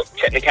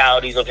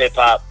technicalities of hip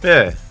hop.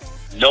 Yeah.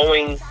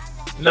 Knowing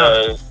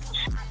the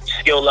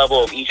skill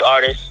level of each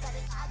artist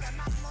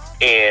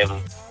and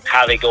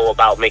how they go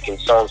about making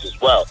songs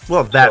as well.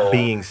 Well, that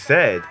being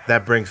said,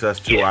 that brings us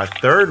to our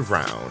third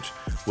round,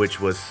 which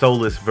was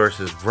Solus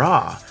versus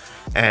Ra.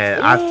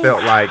 And I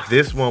felt like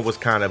this one was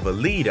kind of a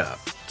lead up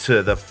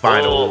to the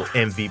final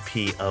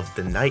MVP of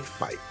the night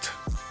fight.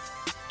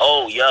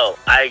 Oh, yo,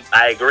 I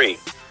agree.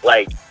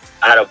 Like,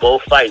 out of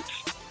both fights.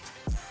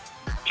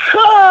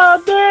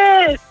 Oh,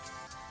 man!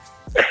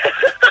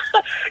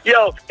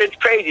 Yo, it's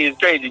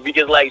crazy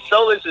because, like,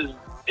 Solus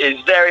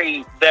is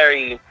very,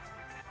 very...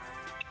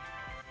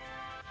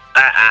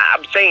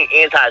 I'm saying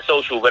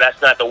antisocial, but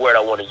that's not the word I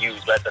want to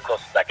use, but that's the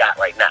closest I got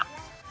right now.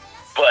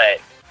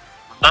 But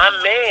my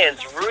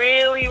man's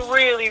really,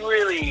 really,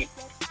 really...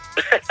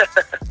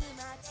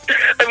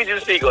 Let me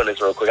just speak on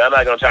this real quick. I'm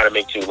not going to try to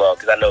make too long,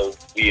 because I know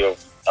we have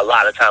a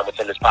lot of time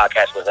within this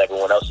podcast with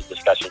everyone else's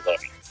discussions on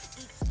it.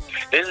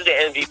 This is the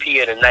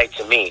MVP of the night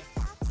to me.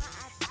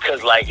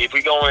 Because, like, if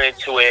we're going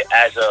into it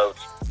as of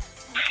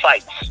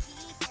fights,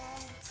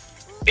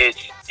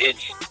 it's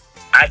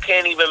I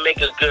can't even make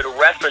a good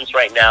reference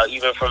right now,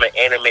 even from an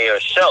anime or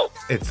show.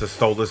 It's a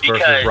Solus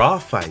versus Ra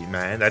fight,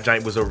 man. That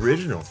giant was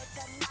original.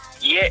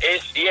 Yeah,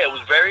 it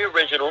was very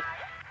original.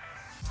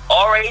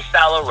 RA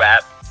style of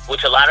rap,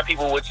 which a lot of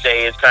people would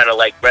say is kind of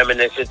like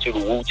reminiscent to the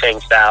Wu-Tang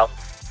style,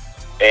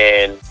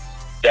 and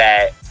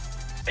that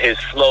his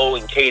flow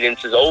and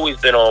cadence has always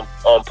been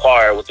on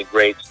par with the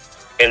greats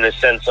in the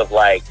sense of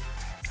like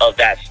of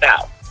that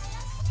style.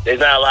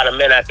 There's not a lot of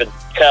men I can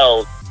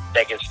tell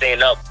that can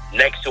stand up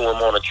next to him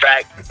on a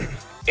track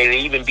and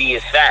even be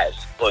as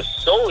fast. But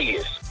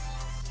Solius,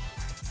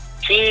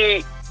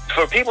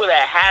 for people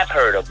that have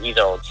heard him,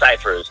 either on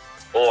Cyphers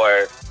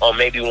or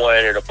maybe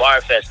one of the bar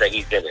fests that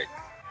he's been in,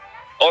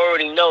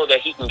 already know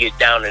that he can get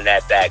down in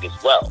that bag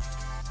as well.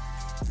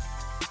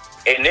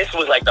 And this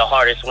was like the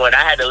hardest one.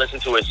 I had to listen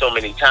to it so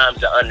many times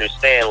to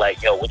understand,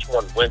 like, yo, which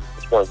one wins,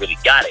 which one really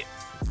got it.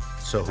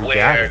 So who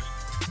got it?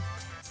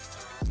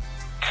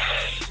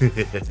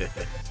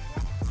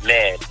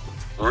 Man,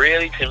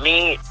 really, to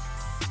me,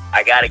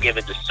 I gotta give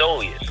it to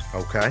Solius.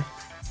 Okay.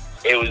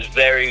 It was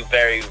very,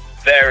 very,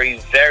 very,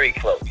 very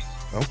close.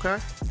 Okay.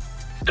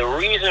 The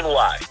reason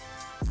why.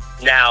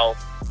 Now,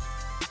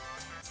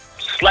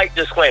 slight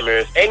disclaimer,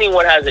 if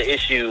anyone has an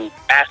issue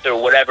after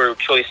whatever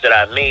choice that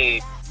I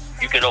made,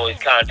 you can always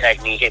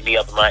contact me, hit me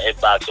up in my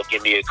inbox, or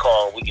give me a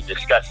call. We can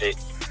discuss it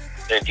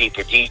in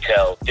deeper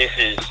detail. This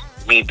is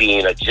me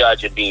being a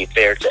judge and being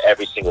fair to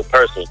every single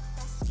person.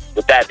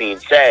 With that being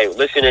said,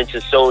 listening to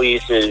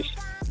Solius's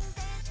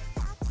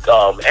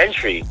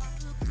entry,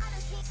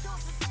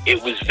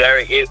 it was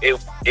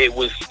it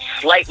was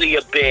slightly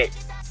a bit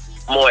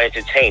more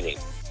entertaining.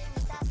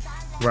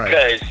 Right.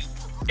 Because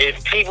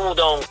if people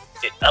don't,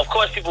 of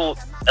course, people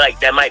like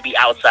that might be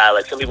outside.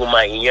 Like some people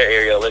might in your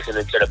area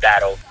listening to the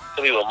battle.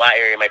 Some people in my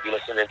area might be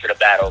listening to the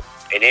battle,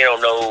 and they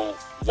don't know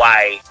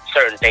why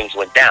certain things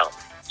went down.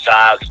 So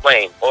I'll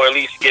explain, or at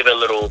least give a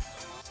little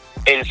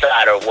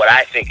insight of what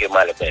I think it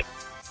might have been.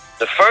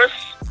 The first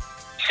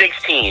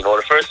 16 or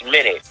the first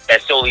minute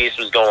that Solius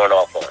was going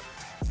off on,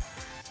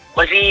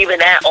 was he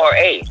even at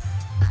RA?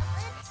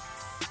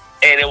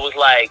 And it was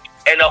like,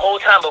 and the whole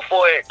time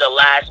before the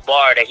last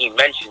bar that he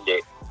mentioned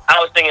it, I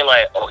was thinking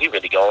like, oh, he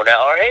really going at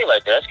RA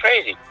like that? That's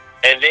crazy.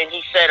 And then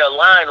he said a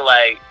line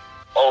like,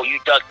 oh, you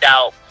ducked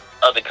out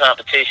of the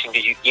competition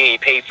because you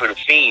ain't paid for the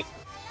fee.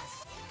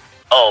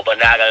 Oh, but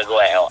now I gotta go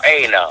at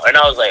RA now. And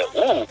I was like,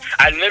 ooh.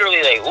 I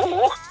literally like,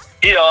 ooh.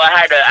 You know, I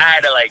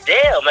had to like,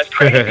 damn, that's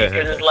crazy.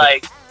 Because it's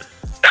like,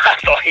 I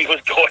thought he was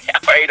going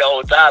at RA the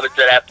whole time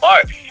until that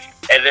part.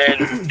 And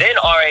then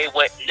RA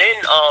went,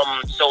 then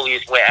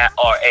Solius went at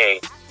RA.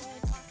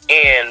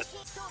 And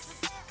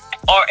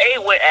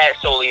R.A. went at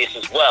Soleus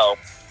as well.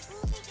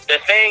 The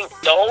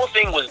whole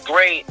thing was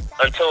great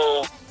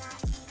until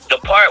the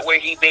part where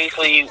he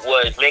basically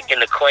was making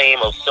the claim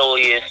of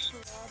Soleus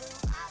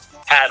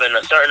having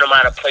a certain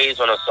amount of plays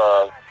on a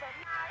song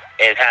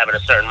and having a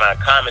certain amount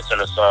of comments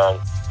on a song,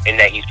 and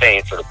that he's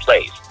paying for the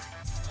plays.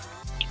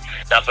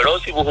 Now, for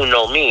those people who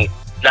know me,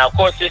 now, of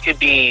course, this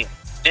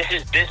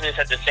is business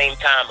at the same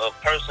time of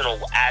personal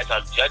as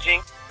I'm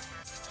judging.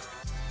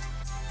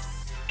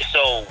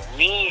 So,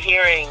 me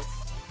hearing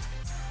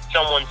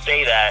someone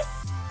say that,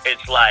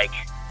 it's like,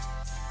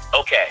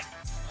 okay,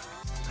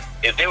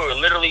 if they were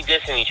literally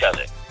dissing each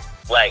other,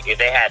 like if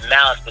they had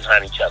malice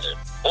behind each other,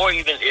 or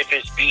even if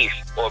it's beef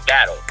or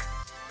battle,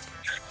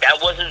 that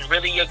wasn't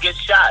really a good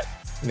shot.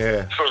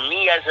 Yeah. For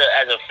me, as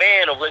a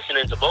fan of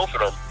listening to both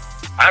of them,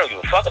 I don't give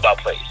a fuck about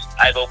plays.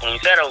 I've openly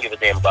said I don't give a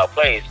damn about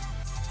plays.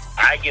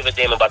 I give a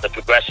damn about the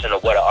progression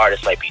of what an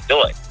artist might be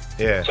doing.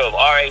 Yeah. So if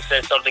R.A.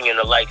 says something in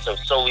the likes of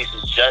Soleus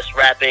is just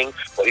rapping,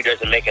 or he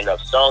doesn't make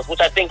enough songs,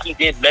 which I think he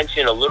did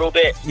mention a little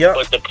bit,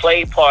 but the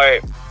play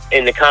part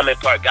and the comment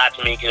part got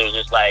to me because it was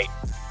just like,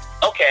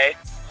 okay,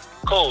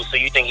 cool, so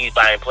you think he's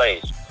buying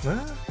plays.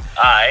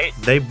 Alright.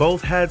 They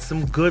both had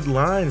some good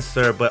lines,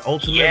 sir, but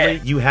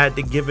ultimately you had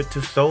to give it to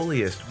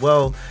Soleus.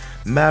 Well,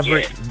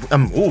 Maverick,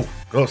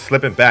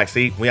 slipping back.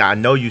 See, I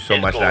know you so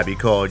much that I be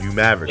calling you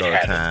Maverick all the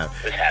time.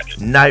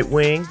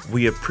 Nightwing,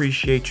 we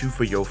appreciate you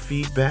for your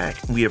feedback.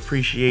 We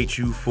appreciate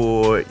you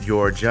for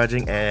your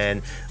judging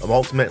and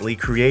ultimately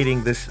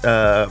creating this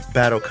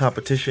battle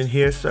competition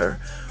here, sir.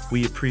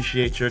 We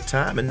appreciate your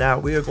time, and now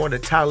we are going to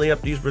tally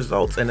up these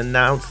results and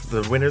announce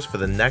the winners for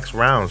the next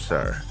round,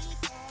 sir.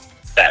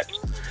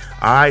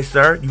 All right,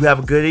 sir. You have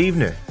a good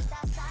evening.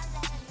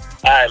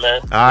 All right,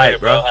 man. All right, later,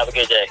 bro. Have a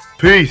good day.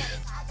 Peace.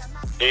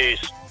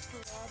 Peace.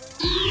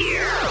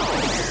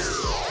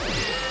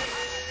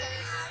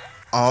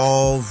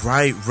 All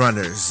right,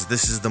 runners.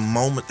 This is the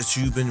moment that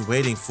you've been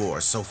waiting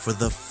for. So for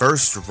the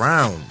first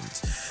round,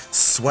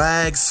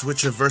 Swag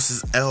Switcher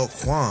versus El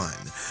Quan.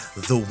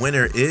 The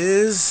winner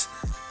is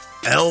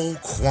El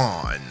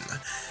Quan.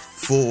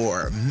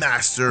 For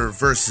Master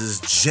versus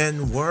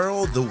Gen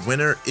World, the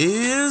winner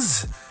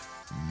is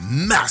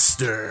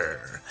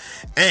Master.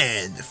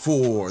 And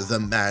for the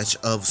match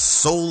of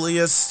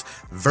Soleus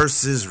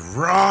versus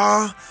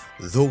Raw,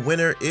 the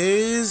winner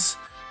is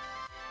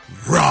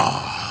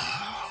Raw.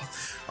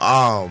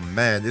 Oh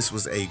man, this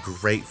was a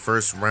great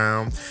first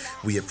round.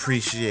 We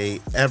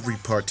appreciate every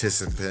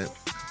participant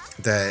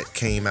that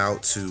came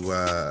out to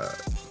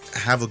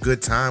have a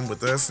good time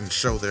with us and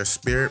show their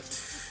spirit,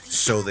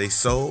 show their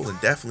soul,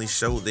 and definitely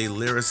show their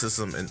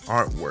lyricism and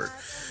artwork.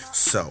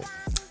 So,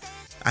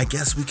 I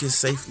guess we can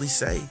safely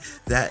say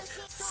that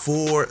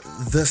for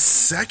the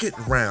second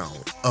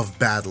round of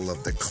Battle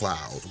of the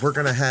Cloud, we're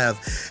going to have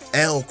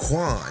El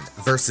Quan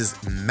versus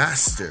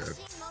Master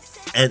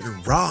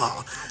and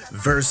Raw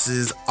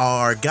versus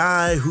our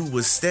guy who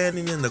was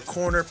standing in the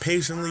corner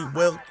patiently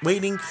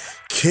waiting,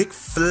 Kick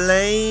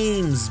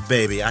Flames,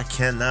 baby. I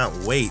cannot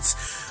wait.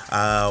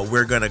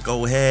 We're going to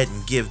go ahead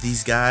and give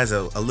these guys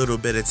a little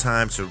bit of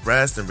time to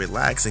rest and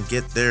relax and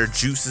get their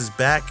juices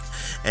back.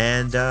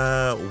 And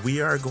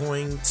we are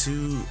going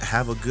to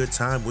have a good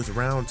time with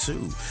round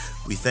two.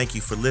 We thank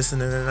you for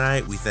listening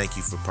tonight. We thank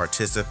you for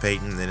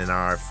participating in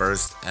our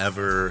first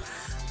ever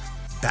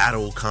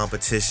battle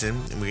competition.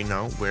 We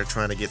know we're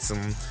trying to get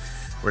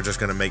we're just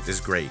going to make this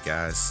great,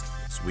 guys.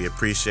 So we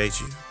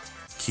appreciate you.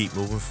 Keep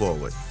moving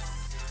forward.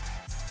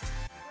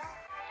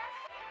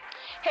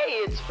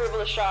 Hey, it's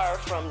Frivolous Shar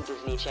from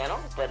Disney Channel,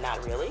 but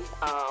not really.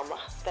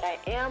 But I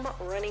am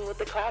running with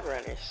the Cloud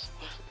Runners.